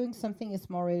 because you're doing something is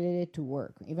more related to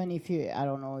work. Even if you, I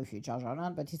don't know if you charge or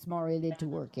not, but it's more related to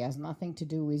work. It has nothing to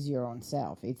do with your own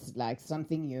self. It's like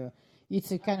something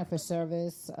it's a kind of a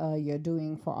service you're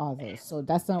doing for others. So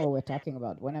that's not what we're talking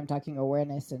about. When I'm talking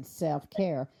awareness and self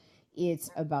care,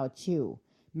 it's about you.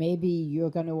 Maybe you're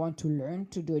going to want to learn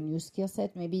to do a new skill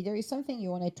set. Maybe there is something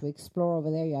you wanted to explore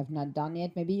over there you have not done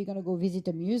yet. Maybe you're going to go visit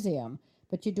a museum,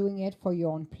 but you're doing it for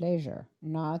your own pleasure,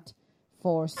 not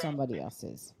for somebody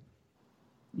else's.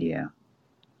 Yeah,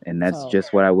 and that's So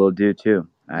just what I will do too.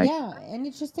 I yeah, and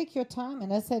it just take your time.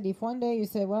 And I said, if one day you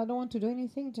say, "Well, I don't want to do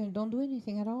anything," then don't do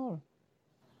anything at all.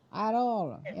 At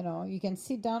all. You know, you can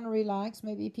sit down, relax,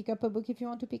 maybe pick up a book if you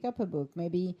want to pick up a book.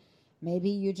 Maybe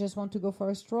you just want to go for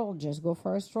a stroll. Just go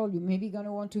for a stroll. You maybe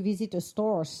gonna want to visit a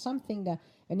store or something that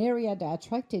an area that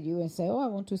attracted you and say, "Oh, I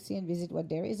want to see and visit what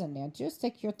there is in there." Just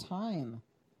take your time,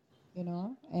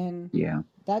 and yeah.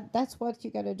 that's what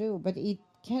you got to do. But it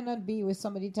cannot be with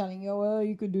somebody telling you, well,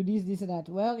 you could do this and that.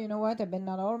 Well, you know what, I've been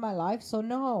not all my life, so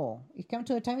no. It comes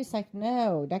to a time it's like,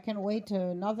 no, that can wait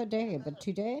another day, but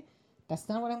today that's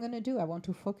not what I'm going to do. I want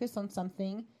to focus on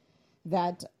something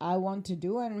that I want to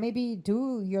do, and maybe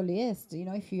do your list.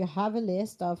 If you have a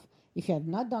list of, if you have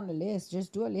not done a list,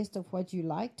 just do a list of what you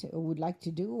liked or would like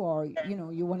to do, or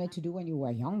you wanted to do when you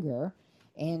were younger,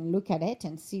 and look at it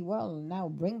and see, well, now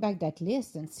bring back that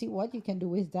list and see what you can do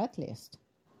with that list.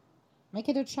 Make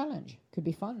it a challenge. Could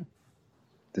be fun.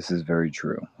 This is very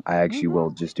true. I actually Mm-hmm.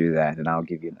 will just do that, and I'll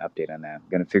give you an update on that. I'm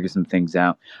gonna figure some things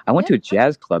out. I went to Yep. a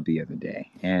jazz club the other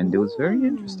day, and it was very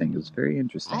interesting. It Ooh, was very I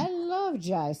interesting. love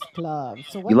jazz clubs.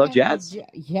 So You what love kind of jazz?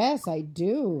 yes, I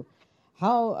do.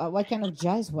 How what kind of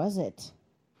jazz was it?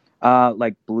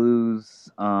 Like blues,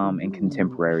 and Ooh,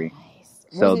 contemporary. nice.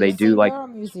 Was So it they do like, singer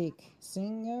music?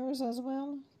 Singers as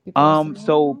well? People are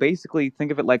so singing? basically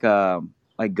think of it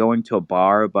like going to a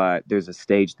bar, but there's a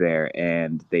stage there,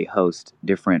 and they host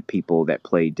different people that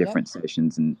play Yep. different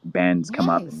sessions, and bands come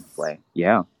up and Nice. play.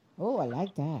 Yeah. Oh, I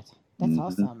like that. That's hmm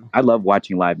awesome. I love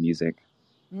watching live music.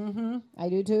 Mm-hmm. I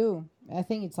do too. I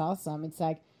think it's awesome. It's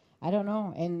like, I don't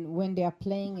know. And when they are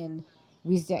playing and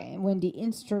when the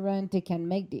instrument, they can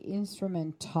make the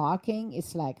instrument talking,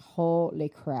 it's like, holy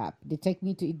crap. It takes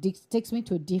me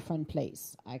to a different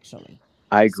place, actually.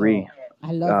 I agree. So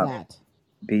I love Uh, that.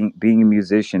 being a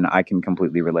musician, I can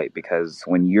completely relate, because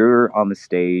when you're on the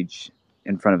stage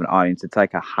in front of an audience, it's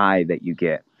like a high that you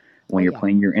get Oh, when you're yeah.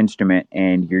 playing your instrument,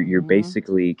 and you're Mm-hmm.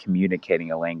 basically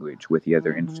communicating a language with the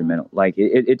other Mm-hmm. instrumental. Like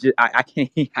it just, I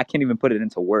can't I can't even put it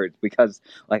into words, because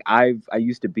like I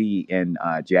used to be in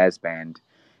a jazz band,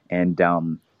 and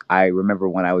I remember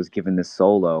when I was given this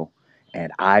solo,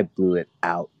 and I blew it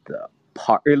out the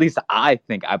park. Or at least I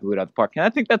think I blew it out the park, and I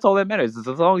think that's all that matters. Is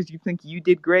as long as you think you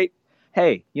did great,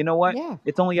 hey, you know what? Yeah.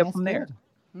 It's only up That's from there. good.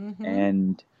 Mm-hmm.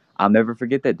 And I'll never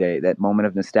forget that day, that moment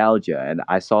of nostalgia. And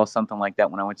I saw something like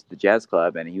that when I went to the jazz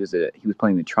club, and he was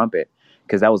playing the trumpet,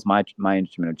 because that was my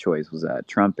instrument of choice, was a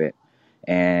trumpet.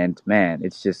 And man,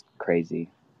 it's just crazy,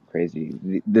 crazy.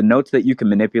 The notes that you can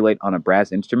manipulate on a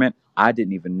brass instrument, I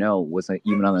didn't even know was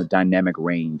even on a dynamic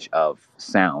range of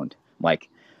sound. Like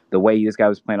the way this guy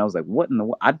was playing, I was like, what in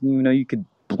the? I didn't even know you could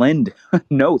blend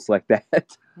notes like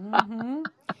that. Mm-hmm.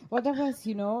 Well, that was,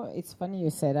 it's funny you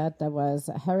say that. That was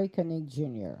Harry Connick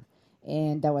Jr.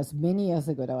 And that was many years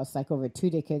ago. That was like over 2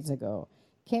 decades ago.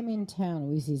 Came in town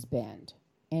with his band.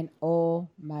 And oh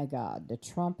my God, the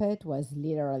trumpet was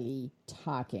literally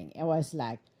talking. It was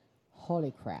like,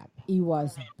 holy crap. It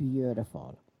was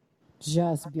beautiful.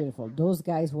 Just beautiful. Those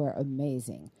guys were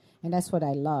amazing. And that's what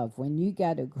I love. When you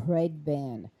got a great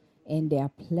band and they're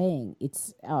playing, it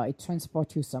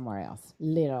transports you somewhere else,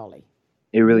 literally.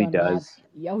 It really You're not, does.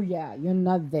 oh yeah, you're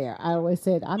not there. I always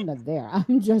said, I'm not there.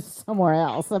 I'm just somewhere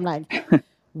else. I'm like,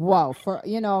 wow, for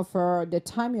the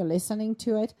time you're listening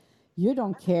to it, you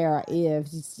don't care if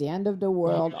it's the end of the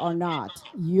world or not.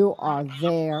 You are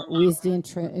there with the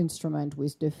instrument,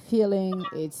 with the feeling.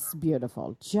 It's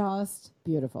beautiful, just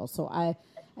beautiful. So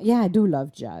yeah, I do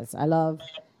love jazz. I love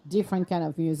different kind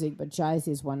of music, but jazz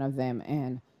is one of them.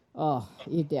 And oh,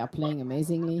 if they are playing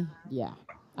amazingly, yeah,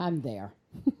 I'm there.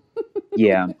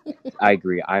 Yeah, I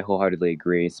agree. I wholeheartedly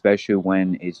agree, especially Mm-hmm.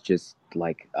 when it's just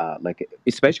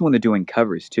especially when they're doing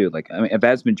covers too. Like, I mean, a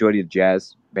vast majority of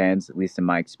jazz bands, at least in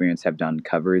my experience, have done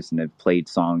covers and have played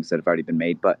songs that have already been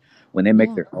made. But when they make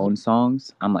Yeah. their own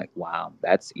songs, I'm like, wow,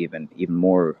 that's even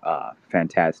more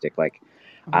fantastic. Like,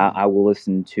 Oh yeah. I will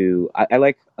listen to. I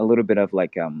like a little bit of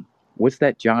like what's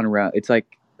that genre? It's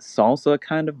like salsa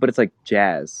kind of, but it's like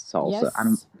jazz salsa. I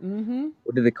don't. Yes. Mm-hmm.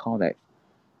 What do they call that?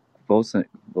 Bossa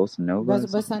Bossa Nova or Bossa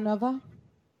something? Nova.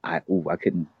 I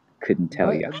couldn't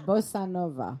tell you. Bossa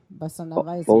Nova. Bossa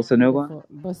Nova is a Bossa Nova. beautiful.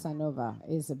 Bossa Nova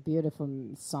is a beautiful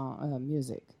song,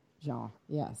 music genre.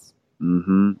 Yes,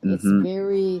 Mm-hmm. it's Mm-hmm.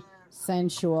 very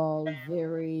sensual.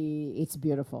 Very, it's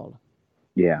beautiful.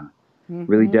 Yeah.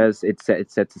 Really Mm-hmm. does. It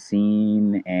sets a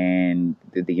scene, and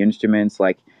the instruments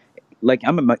like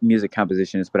I'm a music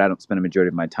compositionist, but I don't spend a majority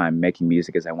of my time making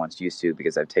music as I once used to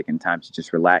because I've taken time to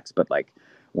just relax. But like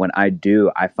when I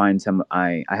do, I find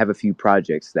I have a few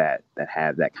projects that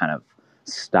have that kind of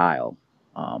style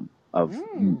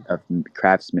Mm. of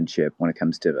craftsmanship when it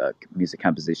comes to music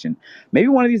composition. Maybe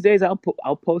one of these days I'll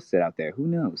post it out there. Who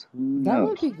knows? Who That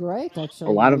would knows? be great,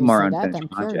 A actually. lot Now of you them are say that, unfinished I'm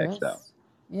projects, though. curious.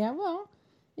 Yeah, well,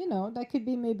 that could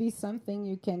be maybe something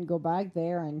you can go back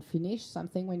there and finish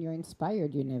something when you're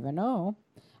inspired. You never know.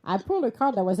 I pulled a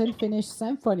card that was unfinished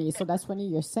symphony, so that's funny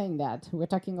you're saying that. We're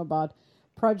talking about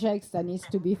projects that needs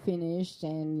to be finished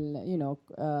and,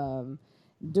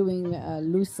 doing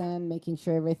loose end, making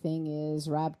sure everything is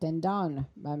wrapped and done.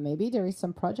 But maybe there is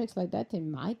some projects like that. They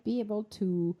might be able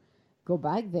to go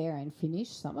back there and finish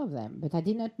some of them. But I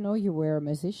did not know you were a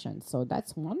musician, so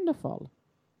that's wonderful.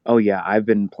 Oh yeah, I've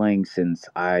been playing since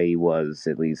I was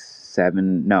at least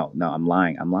 7. No, no, I'm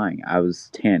lying. I'm lying. I was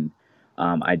 10.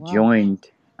 I Wow.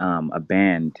 joined a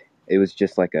band. It was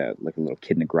just like a little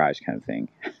kid in a garage kind of thing.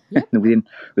 Yep. We didn't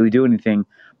really do anything.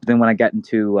 But then when I got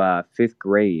into fifth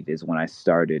grade is when I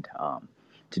started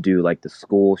to do like the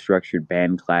school structured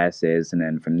band classes, and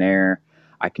then from there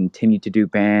I continued to do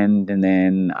band, and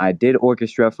then I did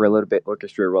orchestra for a little bit.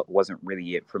 Orchestra wasn't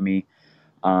really it for me.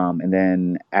 And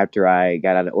then after I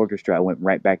got out of orchestra, I went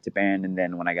right back to band. And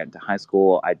then when I got into high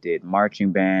school, I did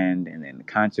marching band and then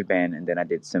concert band, and then I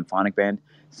did symphonic band.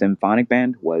 Symphonic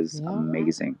band was Yeah.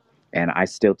 amazing. And I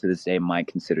still to this day might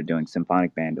consider doing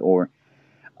symphonic band or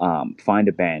find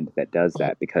a band that does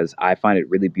that because I find it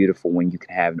really beautiful when you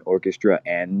can have an orchestra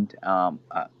and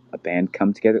a band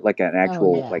come together, like an Oh,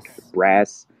 actual like yes.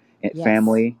 brass Yes.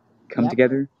 family come Yep.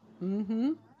 together.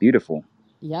 Mm-hmm. Beautiful.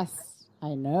 Yes,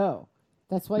 I know.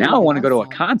 That's why it Now would I be want to go to a awesome.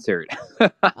 concert.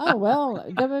 Oh, well,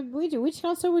 which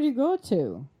concert would you go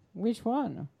to? Which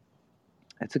one?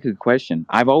 That's a good question.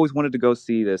 I've always wanted to go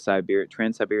see the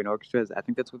Trans Siberian Orchestra. I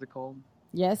think that's what they're called.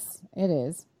 Yes, it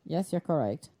is. Yes, you're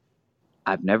correct.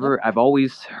 Yep. I've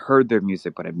always heard their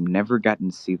music, but I've never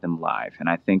gotten to see them live. And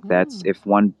I think that's Mm. if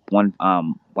one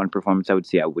performance I would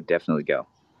see, I would definitely go.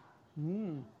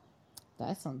 Mm.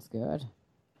 That sounds good.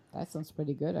 That sounds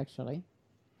pretty good, actually.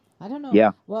 I don't know.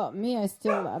 Yeah, Well, me, I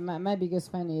still my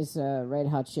biggest fan is Red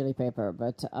Hot Chili Pepper,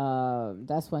 but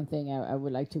that's one thing I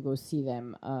would like to go see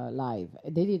them live.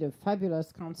 They did a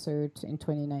fabulous concert in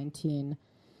 2019.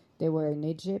 They were in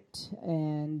Egypt,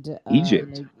 and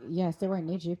Egypt. yes, they were in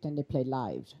Egypt, and they played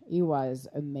live. It was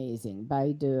amazing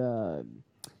by the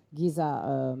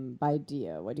Giza, by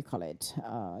the what do you call it,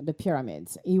 the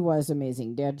pyramids. It was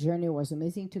amazing. Their journey was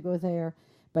amazing to go there,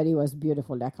 but it was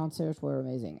beautiful. Their concerts were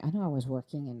amazing. I know I was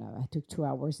working, and I took 2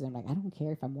 hours, and I'm like, I don't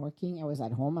care if I'm working. I was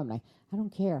at home. I'm like, I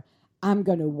don't care. I'm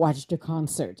gonna watch the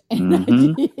concert, and I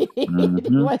Mm-hmm. did. It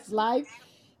Mm-hmm. was live.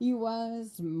 It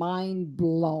was mind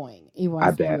blowing. It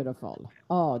I was bet. beautiful.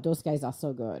 Oh, those guys are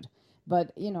so good.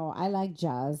 But I like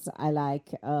jazz. I like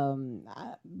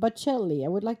Bocelli. I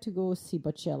would like to go see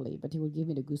Bocelli, but he would give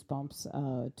me the goosebumps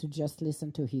to just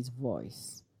listen to his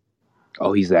voice.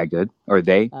 Oh, he's that good, or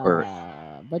they, or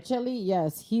Bocelli,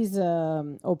 yes, he's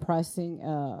opera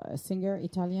singer,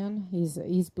 Italian.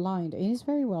 He's blind and he's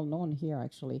very well known here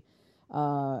actually.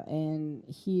 And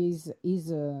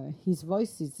his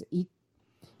voice is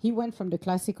he went from the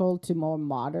classical to more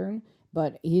modern,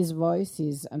 but his voice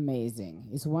is amazing.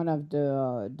 He's one of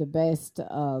the best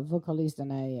vocalists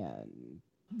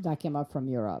that came up from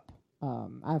Europe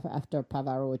after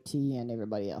Pavarotti and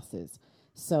everybody else's.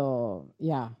 So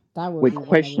yeah, that would wait, be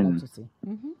one I would like question: to see.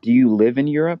 Hmm. do you live in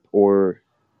Europe or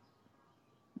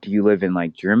do you live in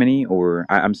like Germany? Or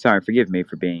I'm sorry, forgive me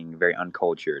for being very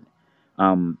uncultured.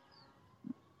 Um,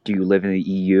 do you live in the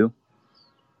EU?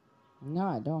 No,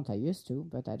 I don't. I used to,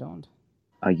 but I don't.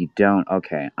 Oh, you don't?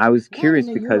 Okay. I was No, I'm in curious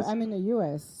the U. because I'm in the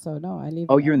U.S. So no,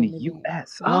 oh, you're I've in the been living.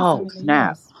 U.S. Yes, I'm Oh, in the snap!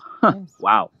 U.S. Yes.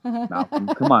 Wow, Malcolm,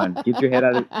 come on, get your head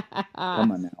out of.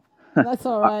 Come on now. That's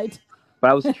all Uh, right.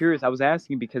 but I was curious. I was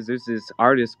asking because there's this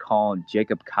artist called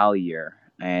Jacob Collier,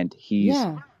 and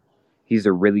Yeah. he's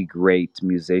a really great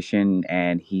musician,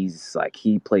 and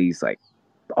he plays like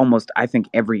almost I think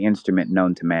every instrument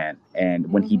known to man.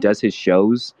 And when he Mm-hmm. does his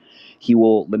shows, he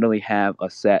will literally have a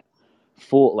set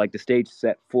full, like the stage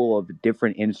set full of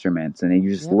different instruments, and then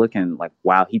you're just Yep. looking like,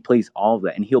 wow, he plays all of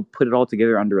that, and he'll put it all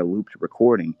together under a looped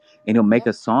recording, and he'll make Yep.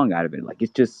 a song out of it. Like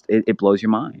it's just it blows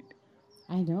your mind.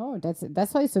 I know.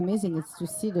 That's why it's amazing. It's to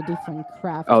see the different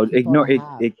craft Oh, people ignore it.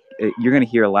 have. You're gonna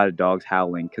hear a lot of dogs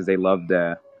howling because they love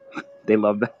the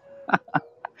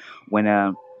when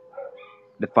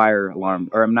the fire alarm,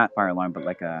 or not fire alarm, but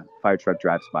like a fire truck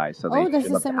drives by, so Oh, that's they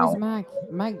the love to same with howl. Mac.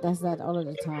 Mac does that all of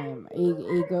the time.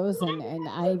 He goes and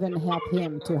I even help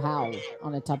him to howl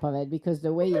on the top of it because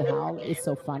the way he howl is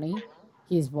so funny,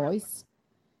 his voice.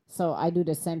 So I do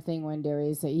the same thing when there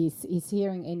is he's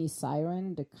hearing any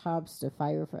siren, the cops, the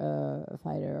fighter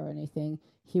or anything.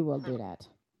 He will do that.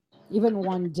 Even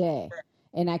one day,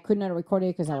 and I could not record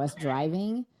it because I was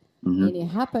driving. Hmm. And it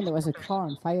happened. There was a car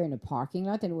on fire in the parking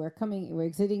lot, and we're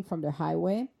exiting from the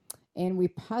highway, and we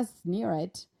passed near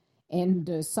it, and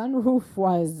the sunroof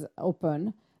was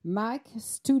open. Mac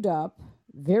stood up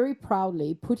very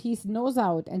proudly, put his nose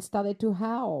out, and started to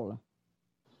howl.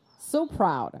 So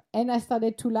proud, and I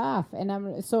started to laugh, and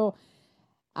I'm so.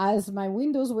 As my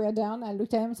windows were down, I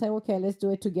looked at him and said, "Okay, let's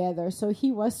do it together." So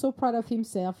he was so proud of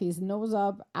himself, his nose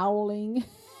up, howling.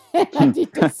 And I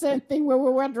did the same thing when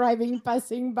we were driving,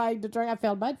 passing by the truck. I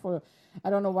felt bad for, I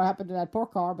don't know what happened to that poor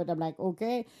car, but I'm like,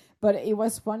 okay. But it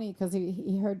was funny because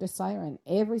he heard the siren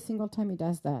every single time he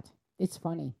does that. It's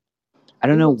funny. I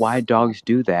don't It know will why stop. dogs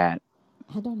do that.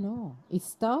 I don't know. It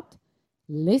stopped,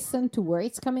 listen to where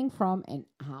it's coming from, and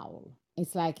howl.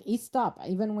 It's like he stopped.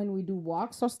 Even when we do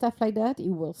walks or stuff like that,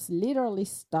 he will literally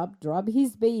stop, drop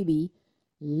his baby,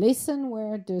 listen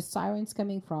where the siren's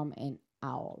coming from, and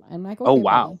howl. I'm like, Oh okay,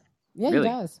 wow, buddy. Yeah, he really?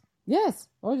 does. Yes,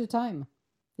 all the time.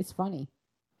 It's funny.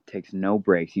 Takes no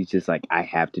breaks. He's just like, I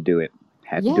have to do it.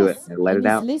 Have to do it. Yes, And let and it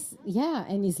out. yeah,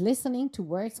 and he's listening to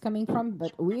where it's coming from,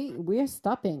 but we're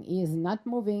stopping. He is not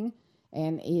moving,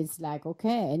 and he's like,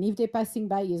 okay. And if they're passing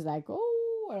by, he's like,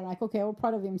 oh, and like, okay, all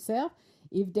proud of himself.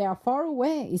 If they are far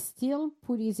away, he still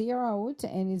put his ear out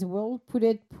and he will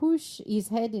push his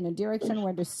head in a direction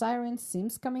where the siren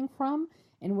seems coming from,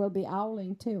 and will be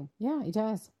howling too. Yeah, it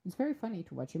does. It's very funny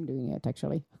to watch him doing it,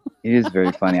 actually. It is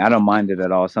very funny. I don't mind it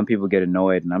at all. Some people get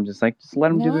annoyed, and I'm just like, just let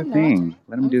them do No, their I'm not. thing.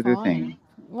 Let them I'm do their fine. thing.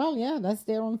 Well, yeah, that's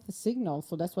their own signal,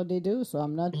 so that's what they do. So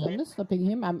I'm not stopping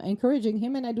him. I'm encouraging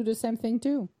him, and I do the same thing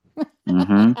too.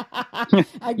 Hmm.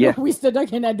 I go Yeah. with the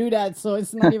dog and I do that, so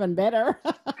it's not even better.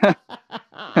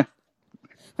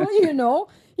 Well,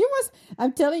 he was.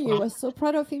 I'm telling you, he was so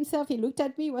proud of himself. He looked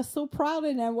at me, he was so proud,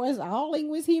 and I was howling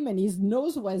with him, and his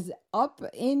nose was up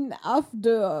in off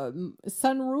the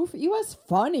sunroof. It was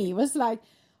funny. It was like,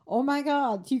 oh my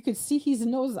god, you could see his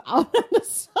nose out of the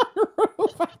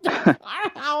sunroof of the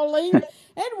car howling,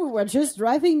 and we were just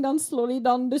driving down slowly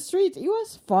down the street. It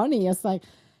was funny. It's like,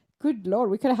 good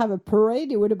lord, we could have a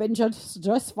parade. It would have been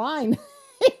just fine.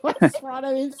 He was proud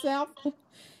of himself.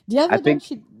 The I other dog, think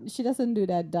she doesn't do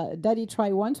that. Daddy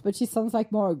tried once, but she sounds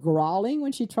like more growling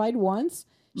when she tried once.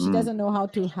 She mm, doesn't know how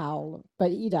to howl,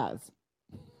 but he does.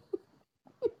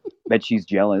 bet she's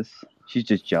jealous. She's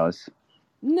just jealous.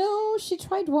 No, she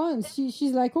tried once.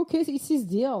 She's like, okay, it's his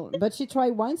deal. But she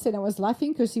tried once, and I was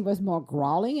laughing because he was more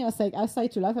growling. And I was like, I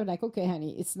started to laugh. I'm like, okay,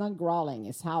 honey, it's not growling,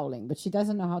 it's howling. But she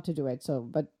doesn't know how to do it. So,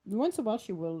 but once in a while,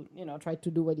 she will, try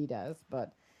to do what he does.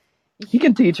 But You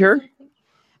can teach he her. doesn't.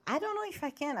 I don't know if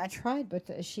I can. I tried, but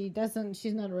she doesn't.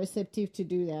 She's not receptive to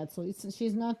do that. So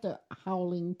she's not a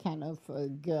howling kind of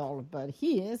girl, but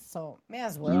he is. So may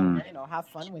as well, Mm. have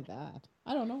fun with that.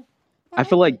 I don't know. I I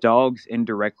feel like like it. dogs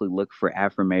indirectly look for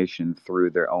affirmation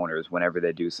through their owners whenever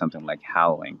they do something like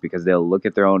howling, because they'll look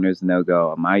at their owners and they'll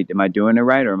go, am I doing it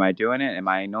right, or am I doing it? Am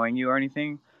I annoying you or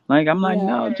anything? Like I'm like, Yeah,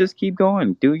 no, just keep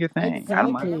going, do your thing. I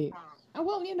don't mind. exactly.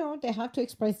 Well, they have to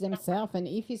express themselves, and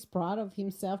if he's proud of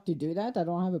himself to do that, I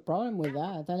don't have a problem with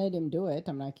that. I let him do it.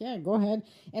 I'm like, yeah, go ahead.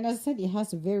 And as I said, he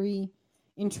has a very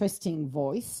interesting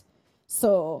voice.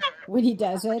 So when he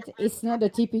does it, it's not a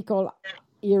typical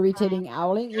irritating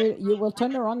howling. You will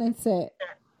turn around and say,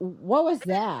 "What was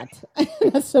that?"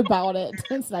 That's about it.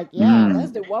 It's like, yeah,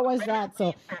 that's Mm. the what was that.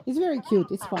 So it's very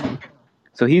cute. It's funny.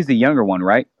 So he's the younger one,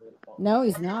 right? No,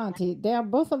 he's not. They are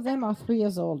both of them are 3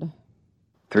 years old.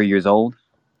 3 years old.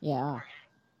 Yeah,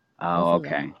 both Oh, of okay,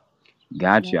 them.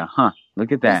 Yeah. gotcha. Huh?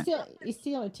 Look at that. He's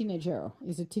still a teenager.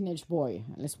 He's a teenage boy.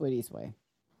 Let's put it this way.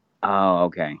 Oh,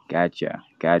 okay, gotcha,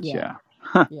 Yeah, gotcha.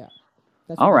 Huh. yeah.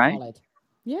 That's All what they right. call it.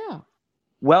 Yeah.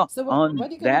 Well, So on what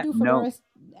are you gonna that do for the note, rest?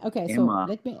 Okay, so Emma,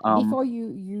 let me before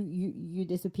you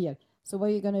disappear. So what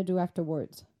are you gonna do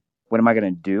afterwards? what am I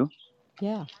gonna do?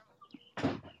 Yeah,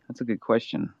 That's a good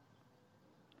question.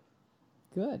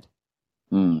 good.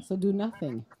 Hmm. So do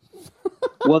nothing.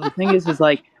 Well, the thing is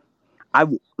like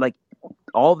like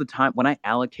all the time when I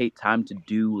allocate time to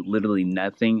do literally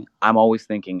nothing, I'm always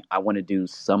thinking I want to do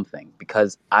something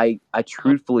because I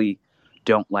truthfully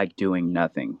don't like doing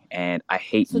nothing and I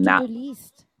hate So do not. the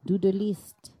list. Do the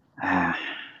list.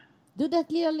 Do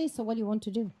that little list of what you want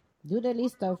to do. Do the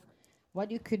list of what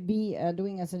you could be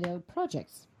doing as a little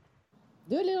projects.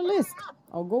 Do a little list,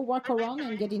 or go walk around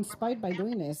and get inspired by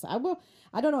doing this. I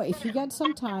don't know if you get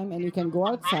some time and you can go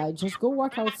outside. Just go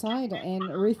walk outside and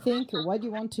rethink what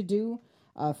you want to do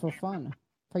for fun,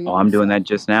 for Oh, your own I'm doing self. that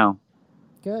just now.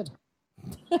 Good.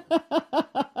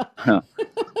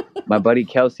 My buddy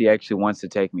Kelsey actually wants to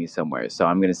take me somewhere, so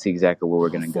I'm going to see exactly where we're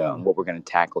going to go and Awesome. what we're going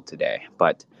to tackle today.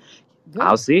 But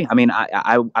I'll Good. see. I mean,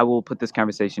 I will put this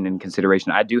conversation in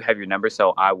consideration. I do have your number,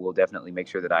 so I will definitely make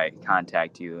sure that I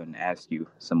contact you and ask you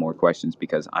some more questions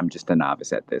because I'm just a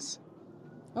novice at this.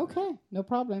 Okay, no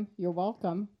problem. You're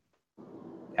welcome.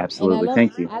 And Absolutely.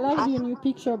 Thank you. I love your new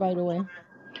picture, by the way.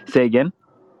 Say again.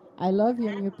 I love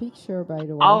your new picture, by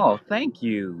the way. Oh, thank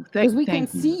you. Because we can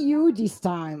Thank you. see you this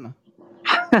time.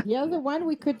 The other one,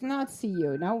 we could not see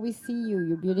you. Now we see you,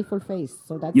 your beautiful face.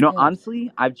 So that's good.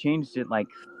 Honestly, I've changed it like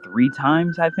 3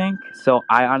 times, I think. So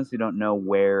I honestly don't know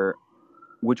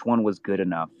which one was good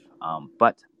enough.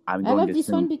 But I'm I going love to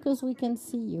this one assume. because we can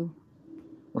see you.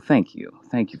 Well, thank you.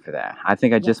 Thank you for that. I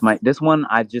think I just Yes. might, this one,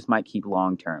 I just might keep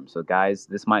long term. So, guys,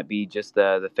 this might be just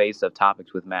the face of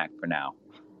Topics with Mac for now.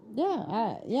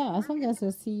 Yeah. As long as I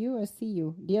see you, I see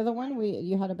you. The other one,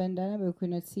 you had a bandana, but we could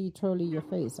not see totally your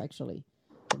face, actually.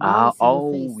 But now we see your Oh,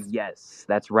 face. yes.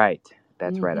 That's right.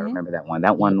 That's right. I Mm-hmm. remember that one.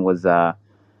 That Yep. one was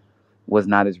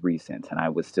not as recent, and I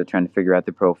was still trying to figure out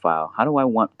the profile. How do I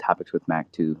want Topics with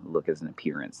Mac to look as an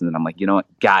appearance? And then I'm like, you know what?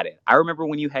 Got it. I remember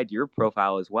when you had your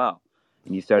profile as well,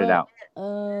 and you started Well, out.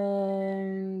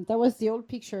 that was the old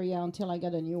picture, yeah, until I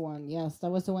got a new one. Yes, that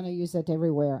was the one I used it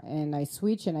everywhere. And I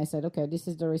switched and I said, okay, this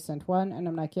is the recent one. And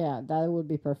I'm like, yeah, that would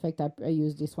be perfect. I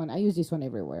use this one. I use this one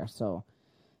everywhere. So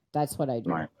that's what I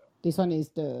do. Right. This one is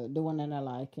the one that I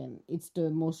like. And it's the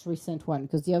most recent one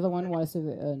because the other one was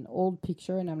an old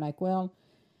picture. And I'm like, well,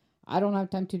 I don't have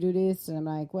time to do this. And I'm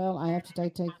like, well, I have to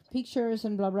take pictures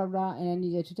and blah, blah, blah. And I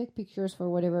needed to take pictures for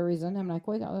whatever reason. I'm like,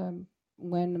 wait,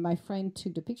 when my friend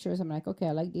took the pictures, I'm like, okay,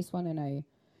 I like this one.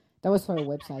 That was for a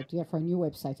website. Yeah, for a new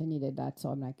website, I needed that. So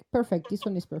I'm like, perfect. This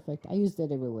one is perfect. I use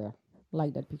that everywhere.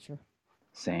 Like that picture.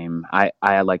 Same.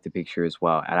 I like the picture as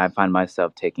well, and I find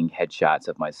myself taking headshots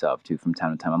of myself too from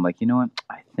time to time. I'm like, you know what?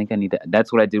 I think I need to.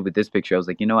 That's what I did with this picture. I was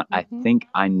like, you know what? I Mm-hmm. think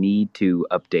I need to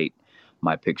update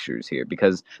my pictures here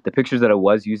because the pictures that I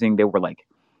was using, they were like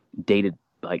dated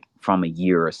like from a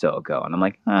year or so ago. And I'm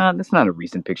like, that's not a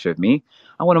recent picture of me.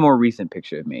 I want a more recent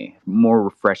picture of me, more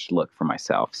refreshed look for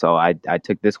myself. So I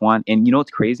took this one. And you know what's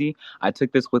crazy? I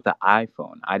took this with the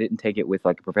iPhone. I didn't take it with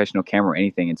like a professional camera or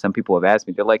anything. And some people have asked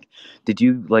me, they're like, did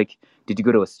you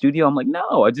go to a studio? I'm like,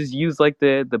 no, I just used like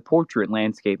the portrait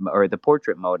landscape or the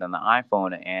portrait mode on the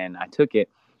iPhone and I took it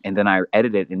and then I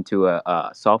edited it into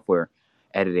a software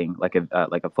editing, like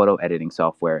a photo editing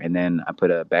software, and then I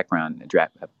put a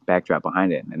backdrop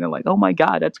behind it, and they're like, "Oh my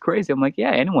god, that's crazy!" I'm like,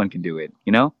 "Yeah, anyone can do it,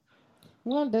 you know."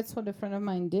 Well, that's what a friend of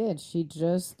mine did. She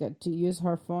just got to use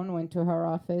her phone, went to her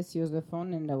office, used the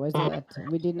phone, and that was it.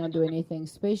 We did not do anything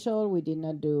special. We did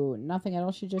not do nothing at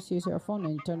all. She just used her phone,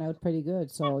 and it turned out pretty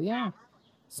good. So yeah,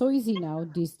 so easy now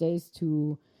these days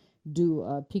to do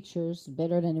pictures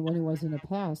better than when it was in the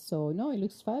past. So no, it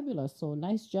looks fabulous. So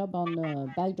nice job on the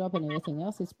backdrop and everything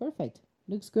else. It's perfect.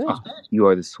 Looks Oh, good. you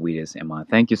are the sweetest, Emma.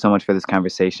 Thank you so much for this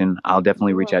conversation. I'll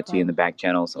definitely You're reach out to you in welcome. the back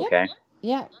channels, Yep. okay?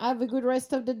 Yeah. Have a good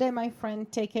rest of the day, my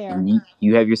friend. Take care. And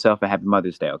you have yourself a happy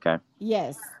Mother's Day, okay?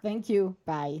 Yes. Thank you.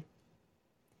 Bye.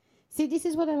 See, this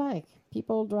is what I like.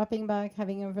 People dropping back,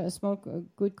 having a smoke, a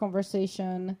good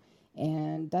conversation,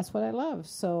 and that's what I love.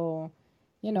 So,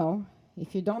 you know,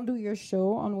 if you don't do your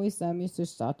show on Wisdom, you should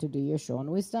start to do your show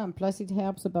on Wisdom. Plus, it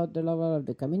helps about the level of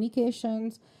the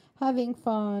communications, having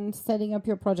fun, setting up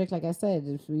your project. Like I said,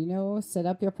 if, set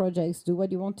up your projects, do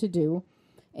what you want to do.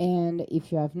 And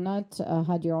if you have not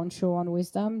had your own show on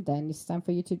Wisdom, then it's time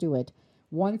for you to do it.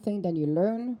 One thing that you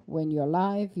learn when you're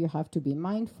live, you have to be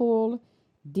mindful.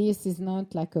 This is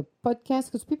not like a podcast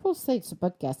because people say it's a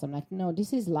podcast. I'm like, no,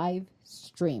 this is live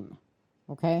stream.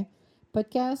 Okay?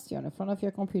 Podcast, you're in front of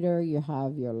your computer, you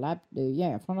have your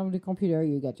in front of the computer,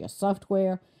 you get your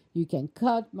software, you can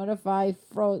cut, modify,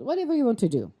 froze, whatever you want to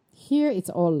do. Here, it's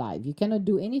all live. You cannot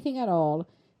do anything at all,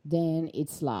 then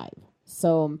it's live.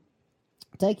 So,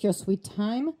 take your sweet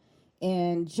time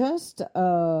and just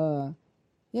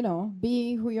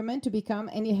be who you're meant to become.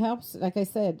 And it helps, like I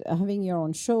said, having your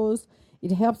own shows,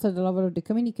 it helps at the level of the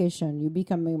communication. You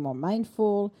become more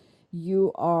mindful,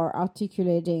 you are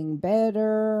articulating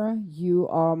better, you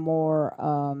are more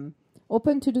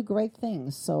open to do great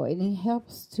things. So it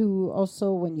helps to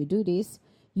also, when you do this,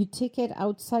 you take it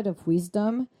outside of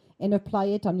wisdom and apply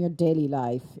it on your daily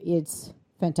life. It's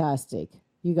fantastic.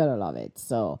 You gotta love it.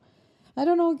 So I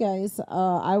don't know, guys.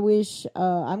 I wish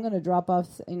I'm gonna drop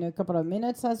off in a couple of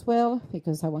minutes as well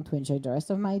because I want to enjoy the rest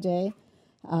of my day.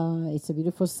 It's a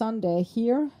beautiful Sunday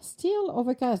here. Still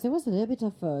overcast. There was a little bit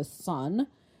of sun.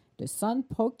 The sun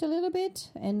poked a little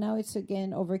bit, and now it's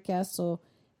again overcast. So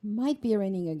might be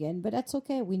raining again, but that's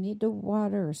okay. We need the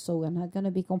water, so we're not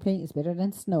gonna be complaining. It's better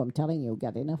than snow. I'm telling you,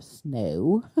 got enough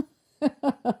snow.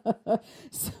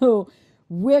 So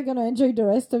we're gonna enjoy the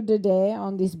rest of the day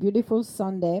on this beautiful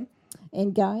Sunday.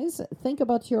 And guys, think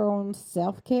about your own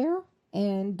self-care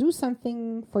and do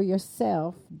something for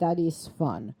yourself that is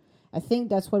fun. I think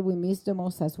that's what we miss the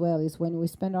most as well, is when we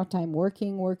spend our time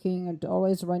working, and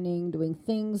always running, doing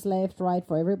things left, right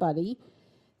for everybody.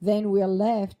 Then we are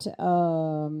left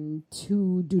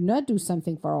to do not do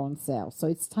something for our own self. So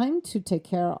it's time to take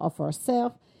care of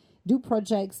ourselves, do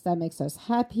projects that makes us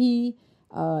happy,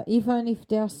 even if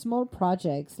they're small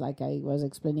projects, like I was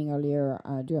explaining earlier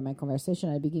during my conversation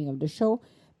at the beginning of the show.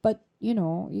 But,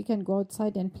 you can go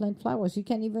outside and plant flowers. You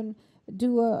can even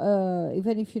do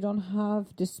even if you don't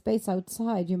have the space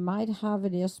outside, you might have a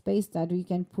little space that you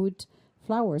can put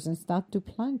flowers and start to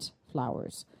plant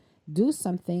flowers. Do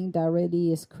something that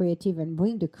really is creative and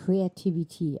bring the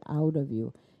creativity out of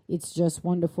you. It's just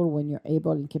wonderful when you're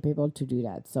able and capable to do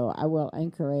that. So I will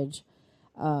encourage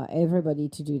everybody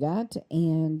to do that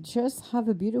and just have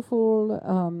a beautiful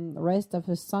rest of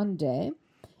a Sunday.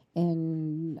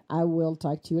 And I will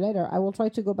talk to you later. I will try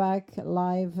to go back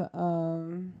live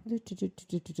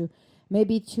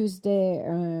maybe Tuesday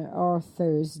or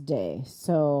Thursday.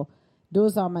 So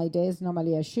those are my days.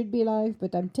 Normally I should be live,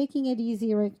 but I'm taking it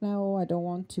easy right now. I don't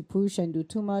want to push and do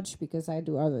too much because I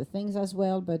do other things as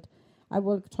well. But I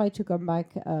will try to come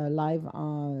back live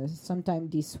sometime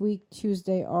this week,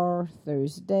 Tuesday or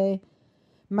Thursday.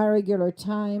 My regular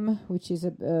time, which is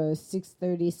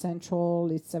 6:30 Central,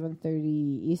 it's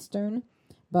 7:30 Eastern.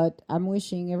 But I'm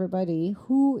wishing everybody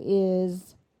who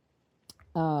is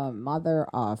mother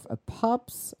of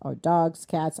pups or dogs,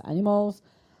 cats, animals,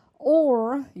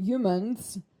 or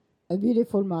humans, a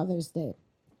beautiful Mother's Day.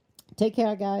 Take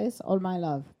care, guys. All my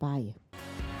love. Bye.